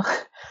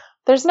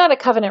 there's not a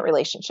covenant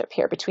relationship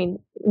here between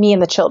me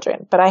and the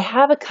children, but I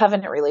have a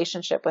covenant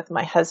relationship with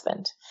my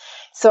husband.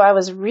 So I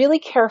was really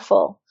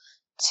careful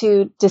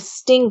to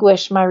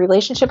distinguish my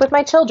relationship with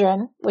my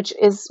children, which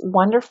is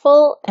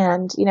wonderful.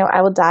 And,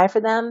 I will die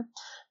for them,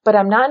 but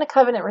I'm not in a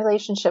covenant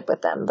relationship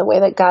with them the way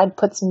that God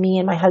puts me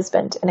and my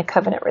husband in a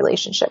covenant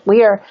relationship.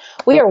 We are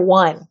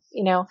one,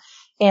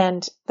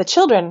 and the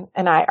children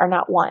and I are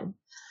not one.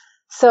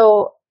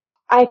 So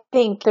I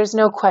think there's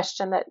no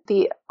question that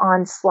the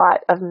onslaught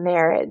of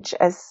marriage,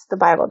 as the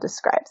Bible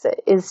describes it,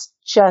 is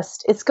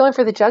it's going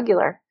for the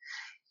jugular.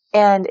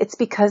 And it's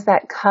because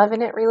that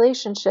covenant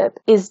relationship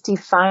is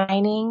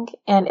defining,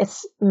 and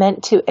it's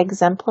meant to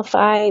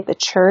exemplify the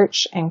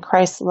church and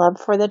Christ's love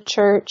for the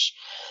church.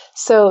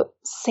 So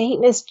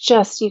Satan is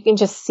you can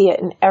just see it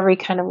in every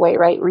kind of way,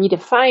 right?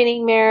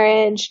 Redefining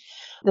marriage,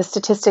 the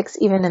statistics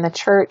even in the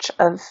church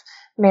of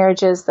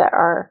marriages that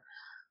are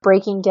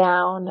breaking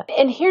down.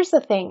 And here's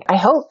the thing. I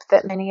hope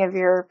that many of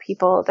your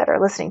people that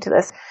are listening to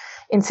this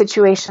in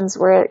situations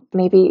where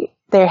maybe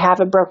they have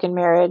a broken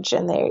marriage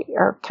and they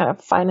are kind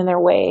of finding their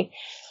way.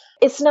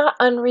 It's not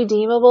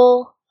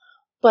unredeemable,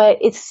 but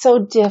it's so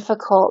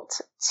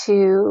difficult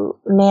to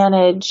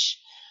manage.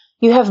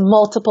 You have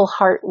multiple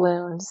heart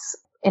wounds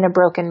in a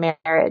broken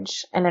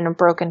marriage and in a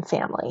broken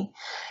family.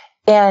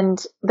 And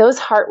those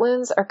heart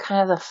wounds are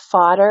kind of the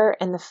fodder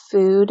and the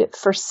food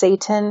for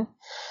Satan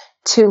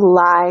to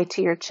lie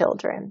to your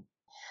children.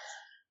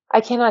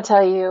 I cannot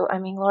tell you, I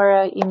mean,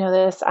 Laura, you know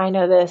this, I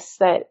know this,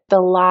 that the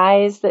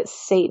lies that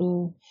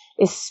Satan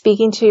is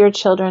speaking to your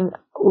children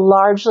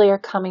largely are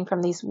coming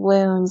from these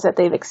wounds that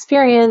they've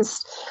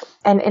experienced,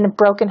 and in a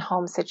broken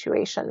home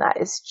situation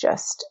that is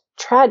just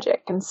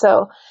tragic. And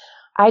so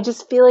I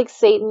just feel like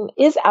Satan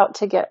is out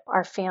to get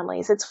our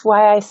families. It's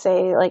why I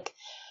say, like,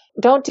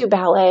 don't do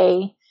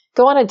ballet.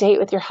 Go on a date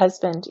with your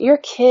husband. Your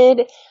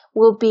kid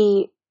will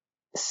be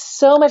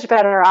so much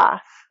better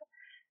off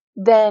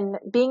than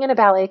being in a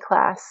ballet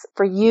class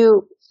for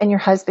you and your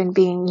husband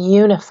being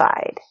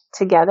unified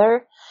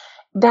together.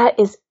 That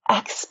is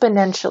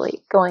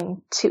exponentially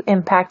going to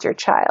impact your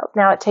child.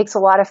 Now, it takes a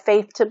lot of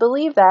faith to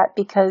believe that,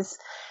 because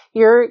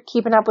you're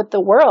keeping up with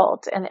the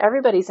world and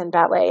everybody's in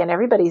ballet and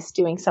everybody's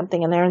doing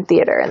something, and they're in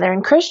theater and they're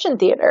in Christian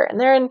theater and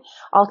they're in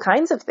all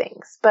kinds of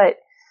things. But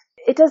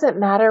it doesn't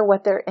matter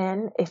what they're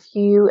in if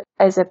you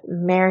as a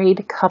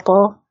married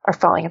couple are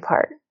falling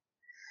apart.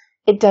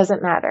 It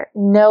doesn't matter.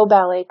 No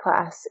ballet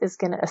class is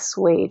going to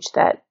assuage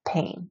that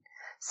pain.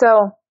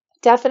 So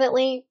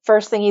definitely,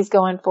 first thing he's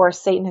going for,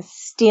 Satan is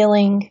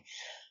stealing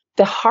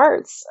the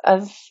hearts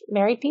of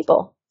married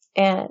people.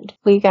 And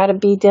we got to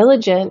be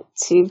diligent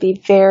to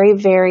be very,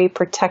 very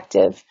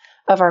protective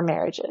of our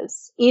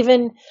marriages,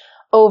 even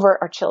over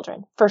our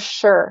children, for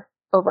sure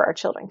over our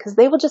children, because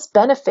they will just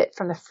benefit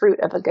from the fruit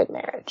of a good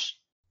marriage.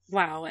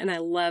 Wow. And I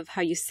love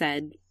how you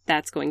said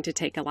that's going to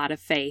take a lot of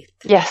faith.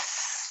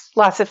 Yes,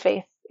 lots of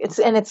faith.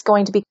 It's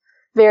going to be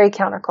very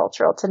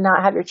countercultural to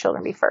not have your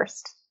children be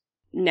first.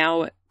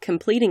 Now,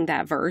 completing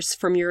that verse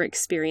from your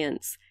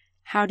experience,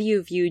 how do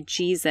you view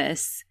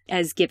Jesus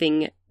as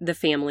giving the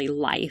family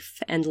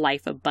life and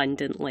life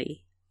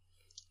abundantly?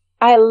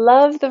 I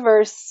love the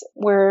verse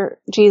where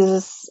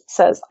Jesus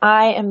says,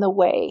 I am the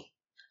way,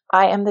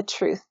 I am the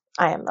truth,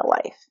 I am the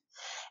life.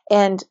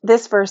 And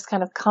this verse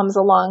kind of comes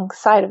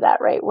alongside of that,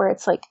 right? Where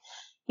it's like,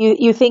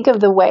 you think of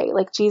the way,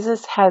 like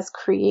Jesus has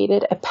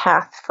created a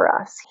path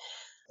for us.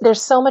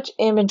 There's so much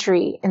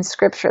imagery in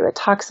scripture that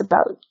talks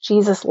about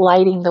Jesus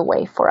lighting the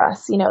way for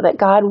us, that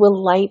God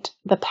will light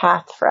the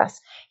path for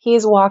us. He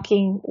is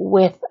walking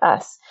with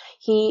us.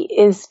 He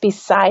is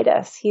beside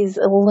us. He's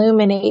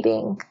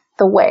illuminating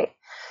the way.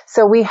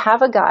 So we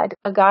have a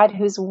God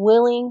who's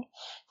willing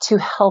to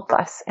help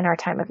us in our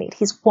time of need.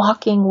 He's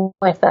walking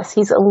with us.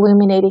 He's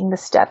illuminating the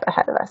step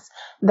ahead of us.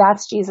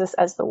 That's Jesus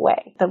as the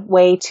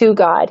way to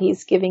God.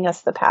 He's giving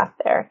us the path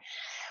there.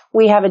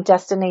 We have a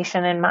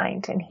destination in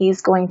mind, and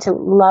he's going to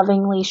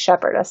lovingly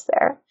shepherd us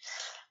there.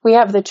 We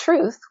have the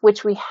truth,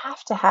 which we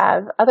have to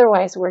have.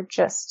 Otherwise, we're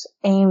just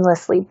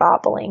aimlessly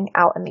bobbling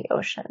out in the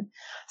ocean.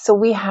 So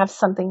we have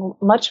something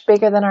much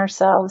bigger than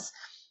ourselves.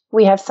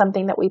 We have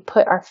something that we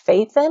put our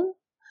faith in,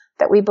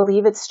 that we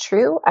believe it's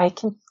true. I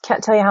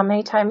can't tell you how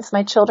many times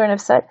my children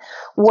have said,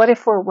 what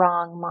if we're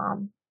wrong,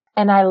 Mom?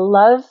 And I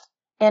love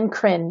and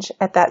cringe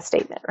at that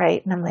statement,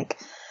 right? And I'm like,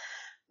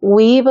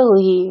 we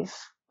believe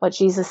what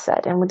Jesus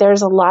said. And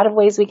there's a lot of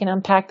ways we can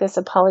unpack this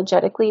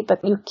apologetically, but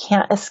you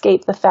can't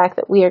escape the fact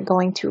that we are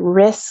going to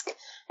risk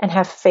and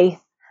have faith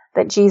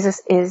that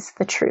Jesus is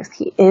the truth.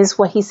 He is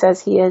what he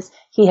says he is.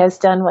 He has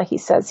done what he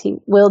says he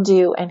will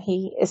do, and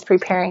he is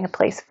preparing a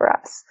place for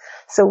us.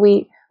 So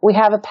we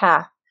have a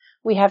path.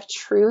 We have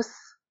truth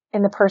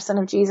in the person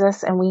of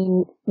Jesus, and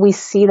we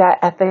see that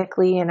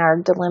ethically in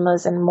our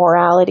dilemmas and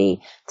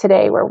morality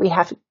today, where we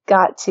have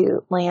got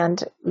to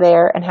land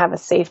there and have a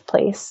safe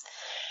place.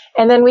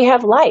 And then we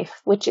have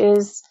life, which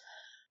is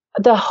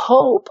the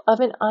hope of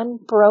an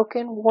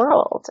unbroken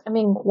world. I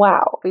mean,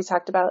 wow. We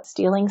talked about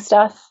stealing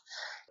stuff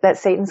that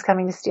Satan's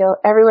coming to steal.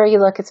 Everywhere you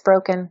look, it's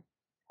broken.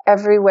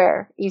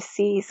 Everywhere you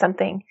see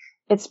something,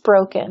 it's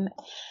broken.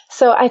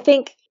 So I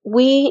think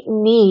we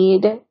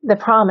need the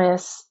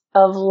promise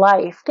of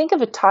life. Think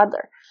of a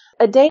toddler.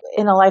 A day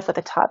in a life with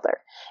a toddler.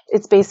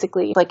 It's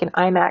basically like an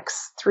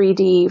IMAX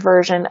 3D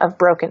version of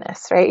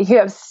brokenness, right? You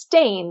have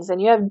stains and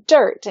you have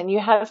dirt and you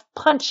have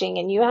punching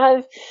and you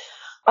have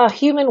a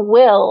human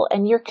will,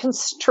 and you're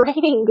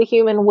constraining the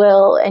human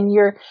will, and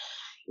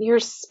you're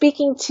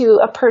speaking to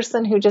a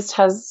person who just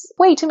has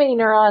way too many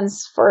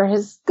neurons for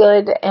his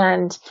good,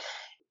 and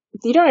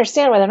you don't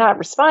understand why they're not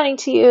responding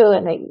to you,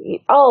 and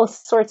all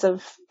sorts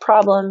of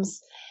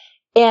problems.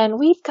 And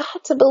we've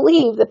got to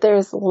believe that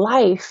there's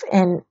life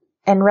and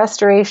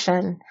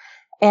restoration,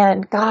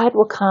 and God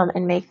will come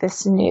and make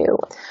this new.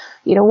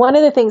 You know, one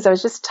of the things I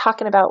was just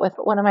talking about with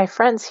one of my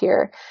friends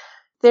here,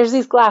 there's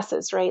these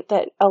glasses, right,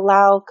 that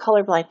allow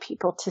colorblind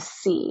people to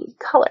see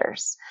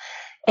colors.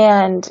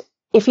 And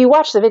if you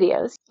watch the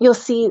videos, you'll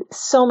see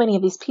so many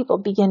of these people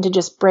begin to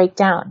just break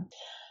down.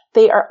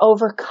 They are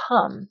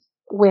overcome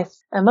with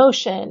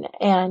emotion,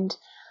 and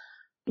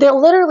they'll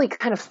literally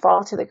kind of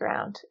fall to the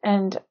ground.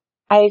 And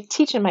I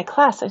teach in my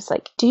class, I was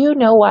like, do you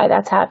know why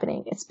that's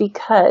happening? It's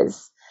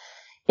because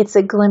it's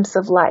a glimpse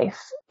of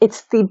life.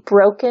 It's the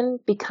broken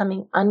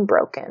becoming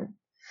unbroken.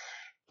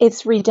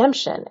 It's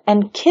redemption.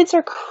 And kids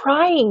are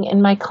crying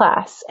in my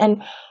class.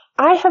 And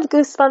I have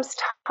goosebumps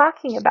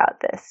talking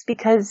about this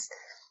because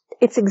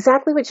it's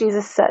exactly what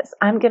Jesus says.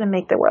 I'm going to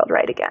make the world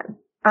right again.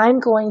 I'm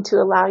going to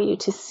allow you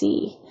to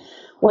see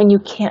when you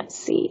can't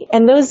see.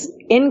 And those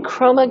in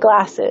chroma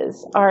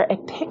glasses are a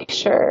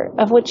picture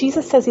of what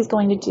Jesus says he's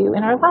going to do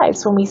in our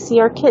lives when we see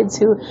our kids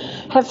who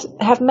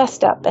have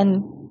messed up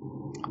and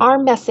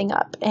are messing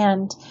up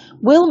and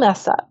will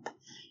mess up.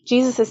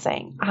 Jesus is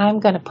saying, I'm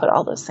going to put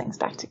all those things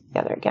back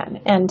together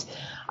again. And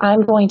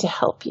I'm going to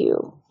help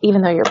you,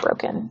 even though you're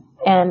broken.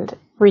 And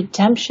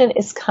redemption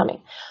is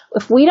coming.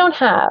 If we don't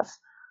have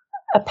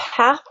a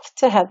path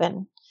to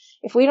heaven,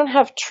 if we don't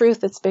have truth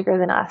that's bigger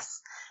than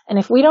us, and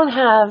if we don't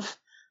have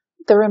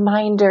the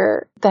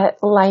reminder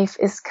that life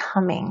is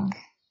coming,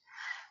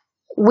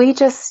 we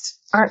just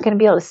aren't going to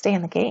be able to stay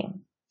in the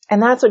game.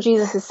 And that's what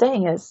Jesus is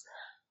saying is,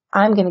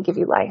 I'm going to give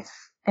you life,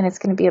 and it's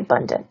going to be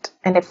abundant.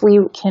 And if we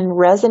can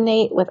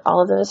resonate with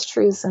all of those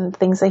truths and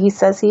things that he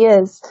says he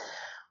is,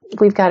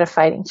 we've got a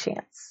fighting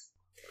chance.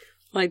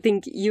 Well, I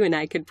think you and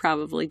I could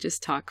probably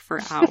just talk for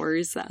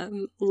hours,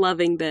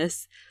 loving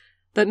this.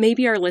 But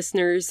maybe our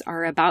listeners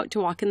are about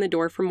to walk in the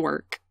door from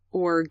work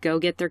or go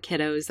get their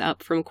kiddos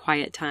up from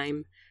quiet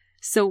time.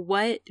 So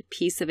what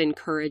piece of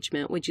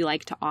encouragement would you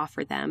like to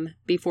offer them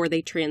before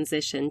they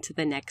transition to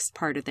the next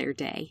part of their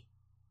day?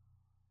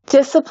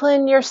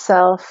 Discipline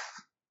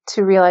yourself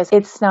to realize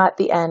it's not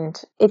the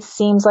end. It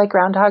seems like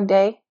Groundhog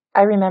Day.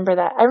 I remember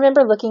that. I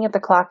remember looking at the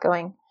clock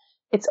going,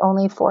 it's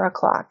only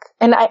 4:00.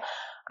 And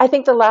I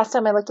think the last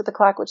time I looked at the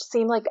clock, which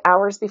seemed like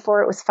hours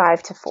before, it was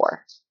 5 to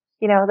 4.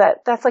 You know,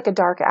 that's like a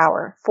dark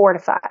hour, 4 to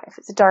 5.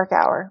 It's a dark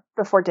hour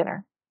before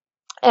dinner.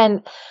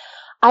 And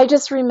I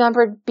just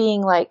remembered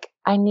being like,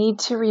 I need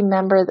to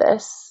remember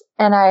this.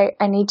 And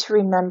I need to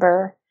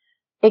remember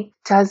it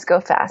does go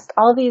fast.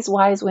 All these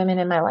wise women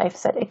in my life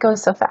said it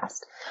goes so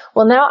fast.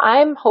 Well, now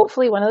I'm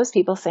hopefully one of those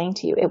people saying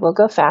to you, it will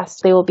go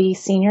fast. They will be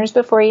seniors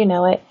before you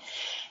know it.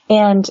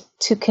 And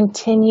to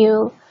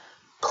continue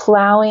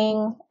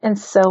plowing and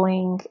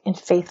sowing in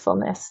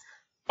faithfulness.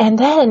 And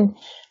then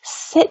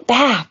sit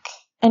back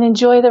and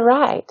enjoy the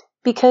ride,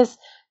 because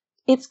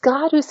it's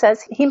God who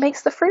says he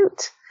makes the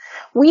fruit.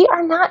 We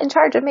are not in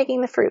charge of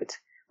making the fruit.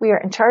 We are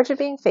in charge of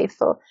being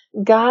faithful.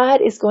 God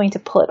is going to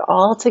pull it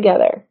all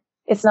together.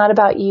 It's not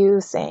about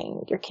you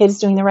saying your kid's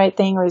doing the right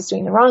thing or is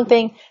doing the wrong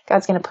thing.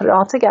 God's going to put it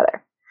all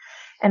together.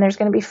 And there's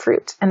going to be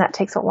fruit. And that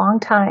takes a long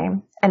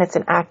time. And it's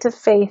an act of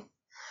faith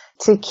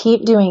to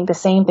keep doing the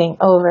same thing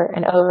over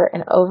and over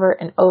and over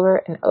and over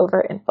and over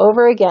and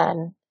over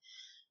again.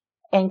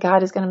 And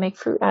God is going to make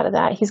fruit out of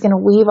that. He's going to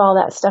weave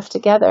all that stuff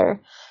together.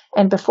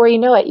 And before you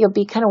know it, you'll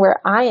be kind of where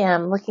I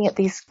am, looking at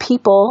these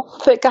people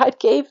that God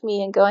gave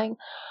me and going,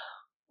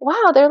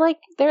 wow,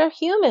 they're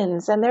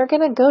humans, and they're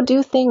going to go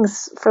do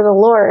things for the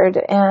Lord,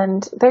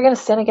 and they're going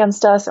to sin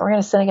against us, and we're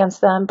going to sin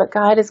against them, but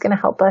God is going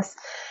to help us.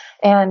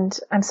 And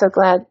I'm so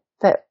glad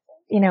that,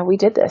 we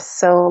did this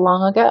so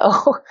long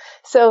ago.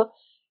 So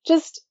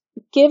just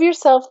give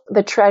yourself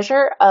the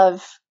treasure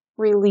of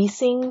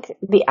releasing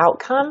the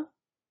outcome,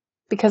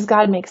 because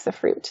God makes the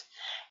fruit.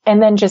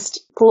 And then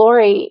just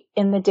glory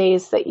in the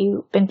days that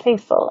you've been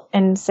faithful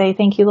and say,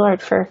 thank you,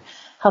 Lord, for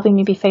helping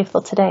me be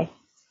faithful today.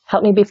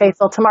 Help me be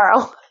faithful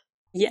tomorrow.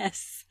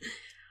 Yes.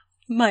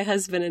 My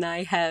husband and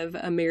I have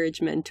a marriage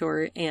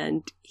mentor,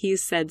 and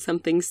he's said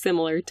something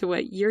similar to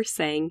what you're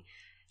saying,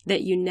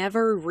 that you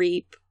never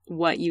reap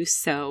what you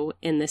sow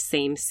in the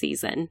same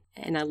season.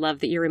 And I love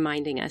that you're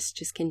reminding us,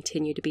 just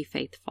continue to be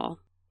faithful.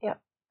 Yeah.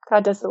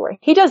 God does the work.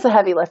 He does the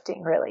heavy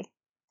lifting, really.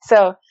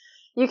 So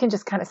you can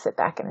just kind of sit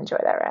back and enjoy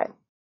that ride.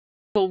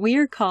 Well,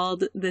 we're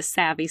called the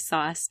Savvy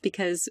Sauce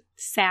because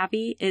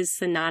savvy is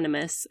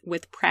synonymous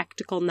with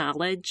practical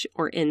knowledge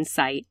or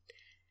insight.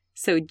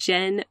 So,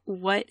 Jen,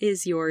 what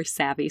is your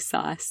Savvy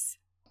Sauce?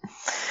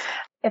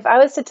 If I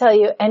was to tell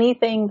you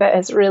anything that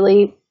has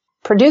really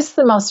produced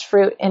the most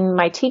fruit in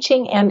my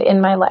teaching and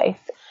in my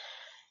life,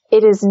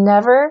 it is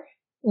never,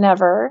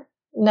 never,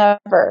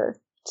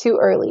 never too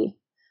early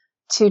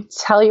to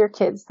tell your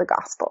kids the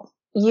gospel.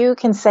 You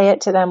can say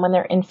it to them when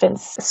they're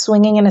infants,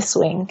 swinging in a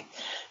swing.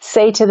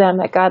 Say to them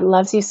that God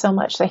loves you so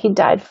much that he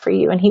died for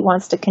you and he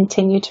wants to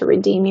continue to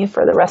redeem you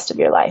for the rest of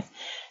your life.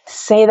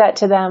 Say that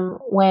to them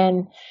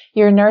when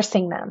you're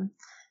nursing them.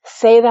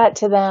 Say that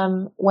to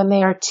them when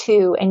they are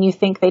 2 and you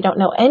think they don't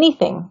know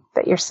anything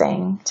that you're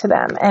saying to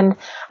them. And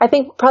I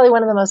think probably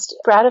one of the most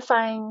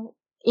gratifying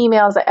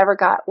emails I ever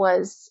got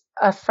was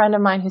a friend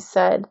of mine who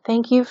said,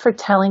 "Thank you for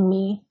telling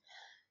me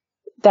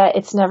that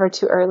it's never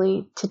too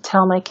early to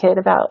tell my kid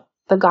about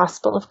the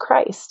gospel of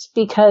Christ,"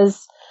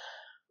 because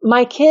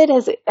my kid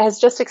has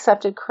just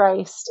accepted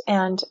Christ.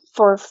 And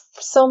for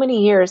so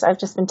many years, I've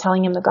just been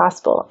telling him the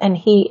gospel, and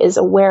he is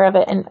aware of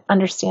it and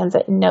understands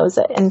it and knows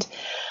it. And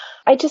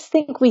I just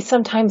think we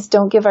sometimes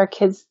don't give our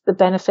kids the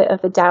benefit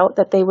of the doubt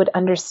that they would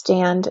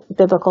understand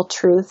biblical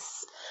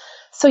truths.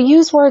 So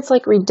use words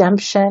like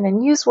redemption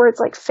and use words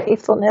like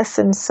faithfulness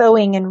and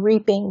sowing and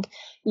reaping.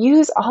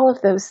 Use all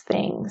of those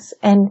things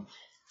and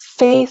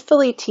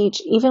faithfully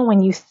teach even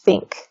when you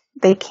think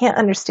they can't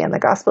understand the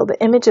gospel.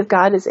 The image of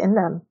God is in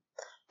them.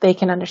 They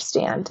can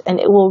understand, and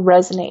it will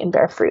resonate and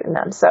bear fruit in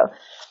them. So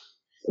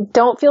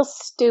don't feel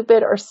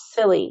stupid or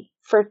silly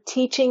for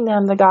teaching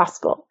them the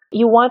gospel.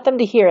 You want them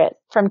to hear it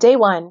from day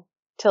 1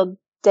 till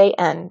day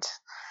end.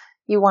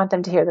 You want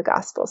them to hear the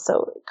gospel.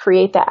 So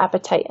create that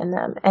appetite in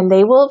them, and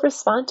they will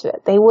respond to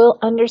it. They will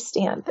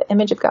understand the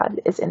image of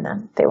God is in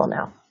them. They will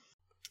know.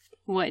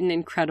 What an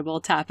incredible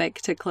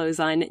topic to close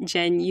on.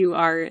 Jen, you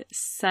are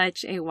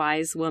such a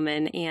wise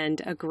woman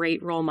and a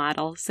great role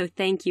model. So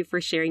thank you for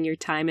sharing your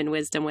time and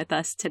wisdom with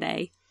us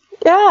today.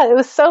 Yeah, it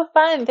was so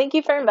fun. Thank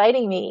you for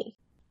inviting me.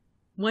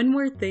 One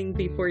more thing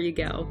before you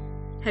go.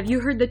 Have you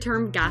heard the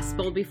term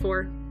gospel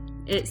before?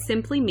 It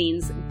simply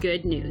means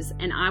good news,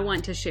 and I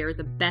want to share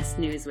the best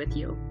news with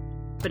you.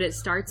 But it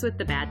starts with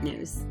the bad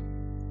news.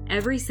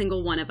 Every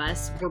single one of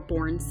us were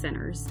born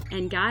sinners,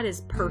 and God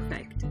is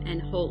perfect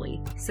and holy,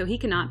 so he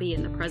cannot be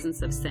in the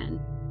presence of sin.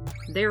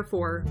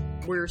 Therefore,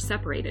 we're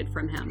separated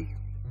from him.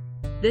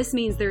 This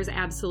means there's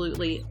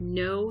absolutely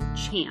no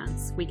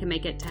chance we can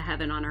make it to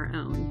heaven on our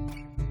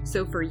own.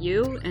 So for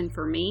you and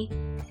for me,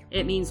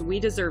 it means we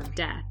deserve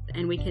death,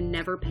 and we can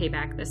never pay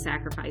back the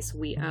sacrifice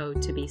we owe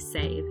to be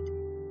saved.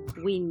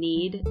 We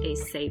need a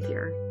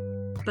Savior.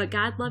 But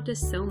God loved us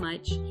so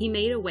much, he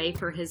made a way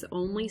for his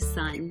only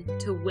Son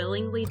to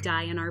willingly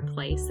die in our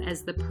place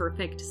as the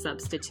perfect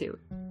substitute.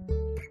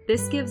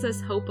 This gives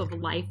us hope of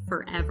life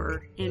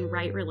forever in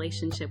right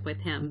relationship with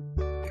him.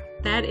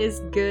 That is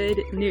good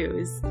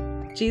news.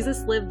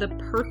 Jesus lived the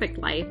perfect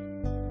life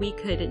we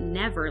could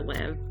never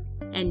live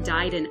and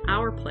died in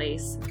our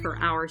place for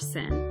our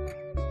sin.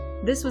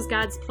 This was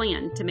God's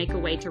plan to make a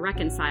way to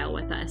reconcile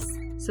with us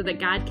so that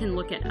God can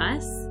look at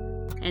us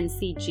and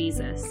see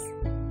Jesus.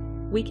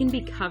 We can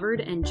be covered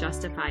and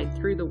justified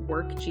through the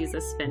work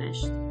Jesus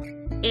finished,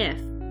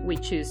 if we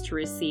choose to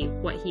receive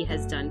what he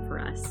has done for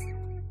us.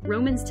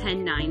 Romans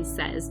 10:9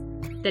 says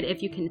that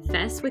if you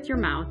confess with your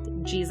mouth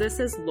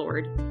Jesus is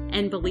Lord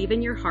and believe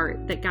in your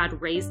heart that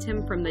God raised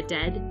him from the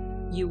dead,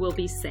 you will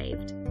be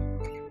saved.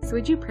 So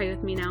would you pray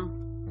with me now?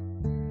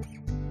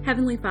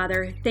 Heavenly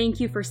Father, thank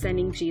you for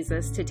sending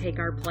Jesus to take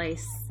our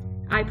place.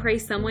 I pray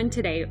someone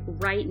today,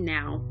 right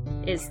now,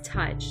 is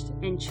touched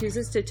and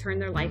chooses to turn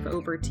their life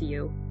over to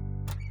you.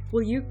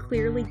 Will you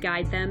clearly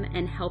guide them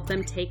and help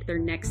them take their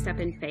next step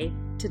in faith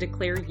to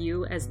declare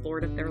you as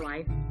Lord of their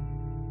life?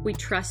 We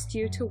trust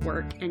you to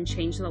work and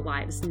change their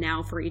lives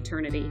now for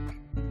eternity.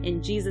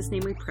 In Jesus'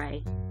 name we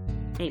pray.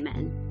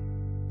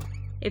 Amen.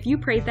 If you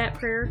prayed that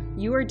prayer,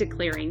 you are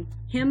declaring,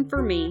 him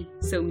for me,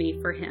 so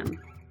me for him.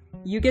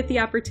 You get the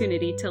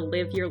opportunity to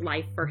live your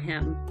life for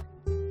him.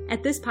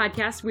 At this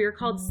podcast, we are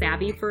called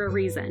Savvy for a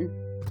reason.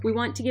 We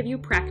want to give you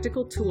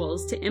practical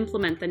tools to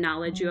implement the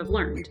knowledge you have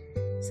learned.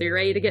 So you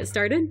ready to get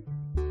started?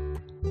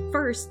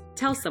 First,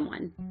 tell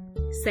someone.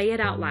 Say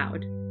it out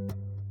loud.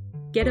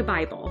 Get a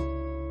Bible.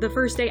 The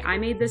first day I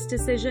made this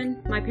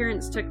decision, my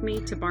parents took me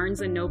to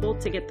Barnes & Noble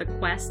to get the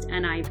Quest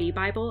NIV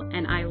Bible,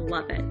 and I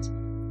love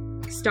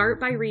it. Start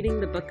by reading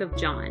the book of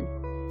John.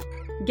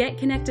 Get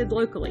connected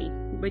locally,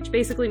 which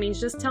basically means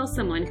just tell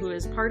someone who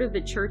is part of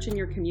the church in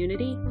your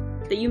community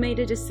that you made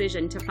a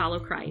decision to follow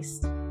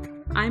Christ.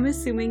 I'm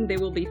assuming they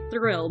will be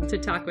thrilled to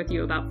talk with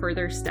you about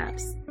further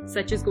steps,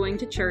 such as going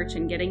to church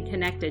and getting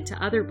connected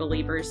to other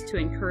believers to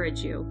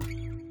encourage you.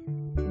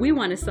 We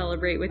want to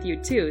celebrate with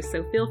you too,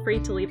 so feel free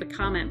to leave a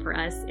comment for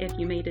us if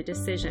you made a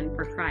decision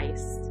for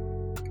Christ.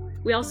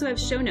 We also have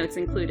show notes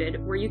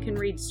included where you can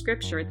read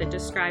scripture that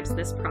describes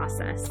this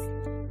process.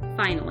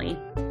 Finally,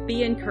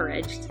 be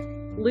encouraged.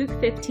 Luke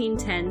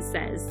 15:10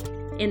 says,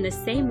 "In the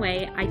same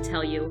way I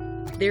tell you,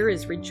 there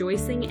is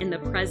rejoicing in the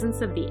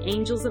presence of the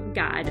angels of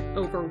God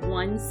over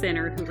one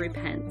sinner who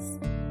repents."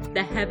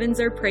 The heavens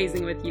are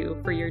praising with you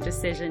for your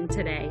decision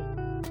today.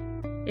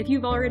 If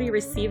you've already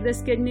received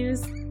this good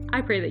news,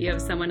 I pray that you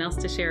have someone else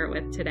to share it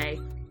with today.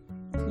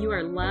 You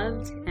are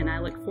loved, and I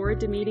look forward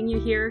to meeting you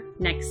here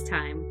next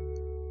time.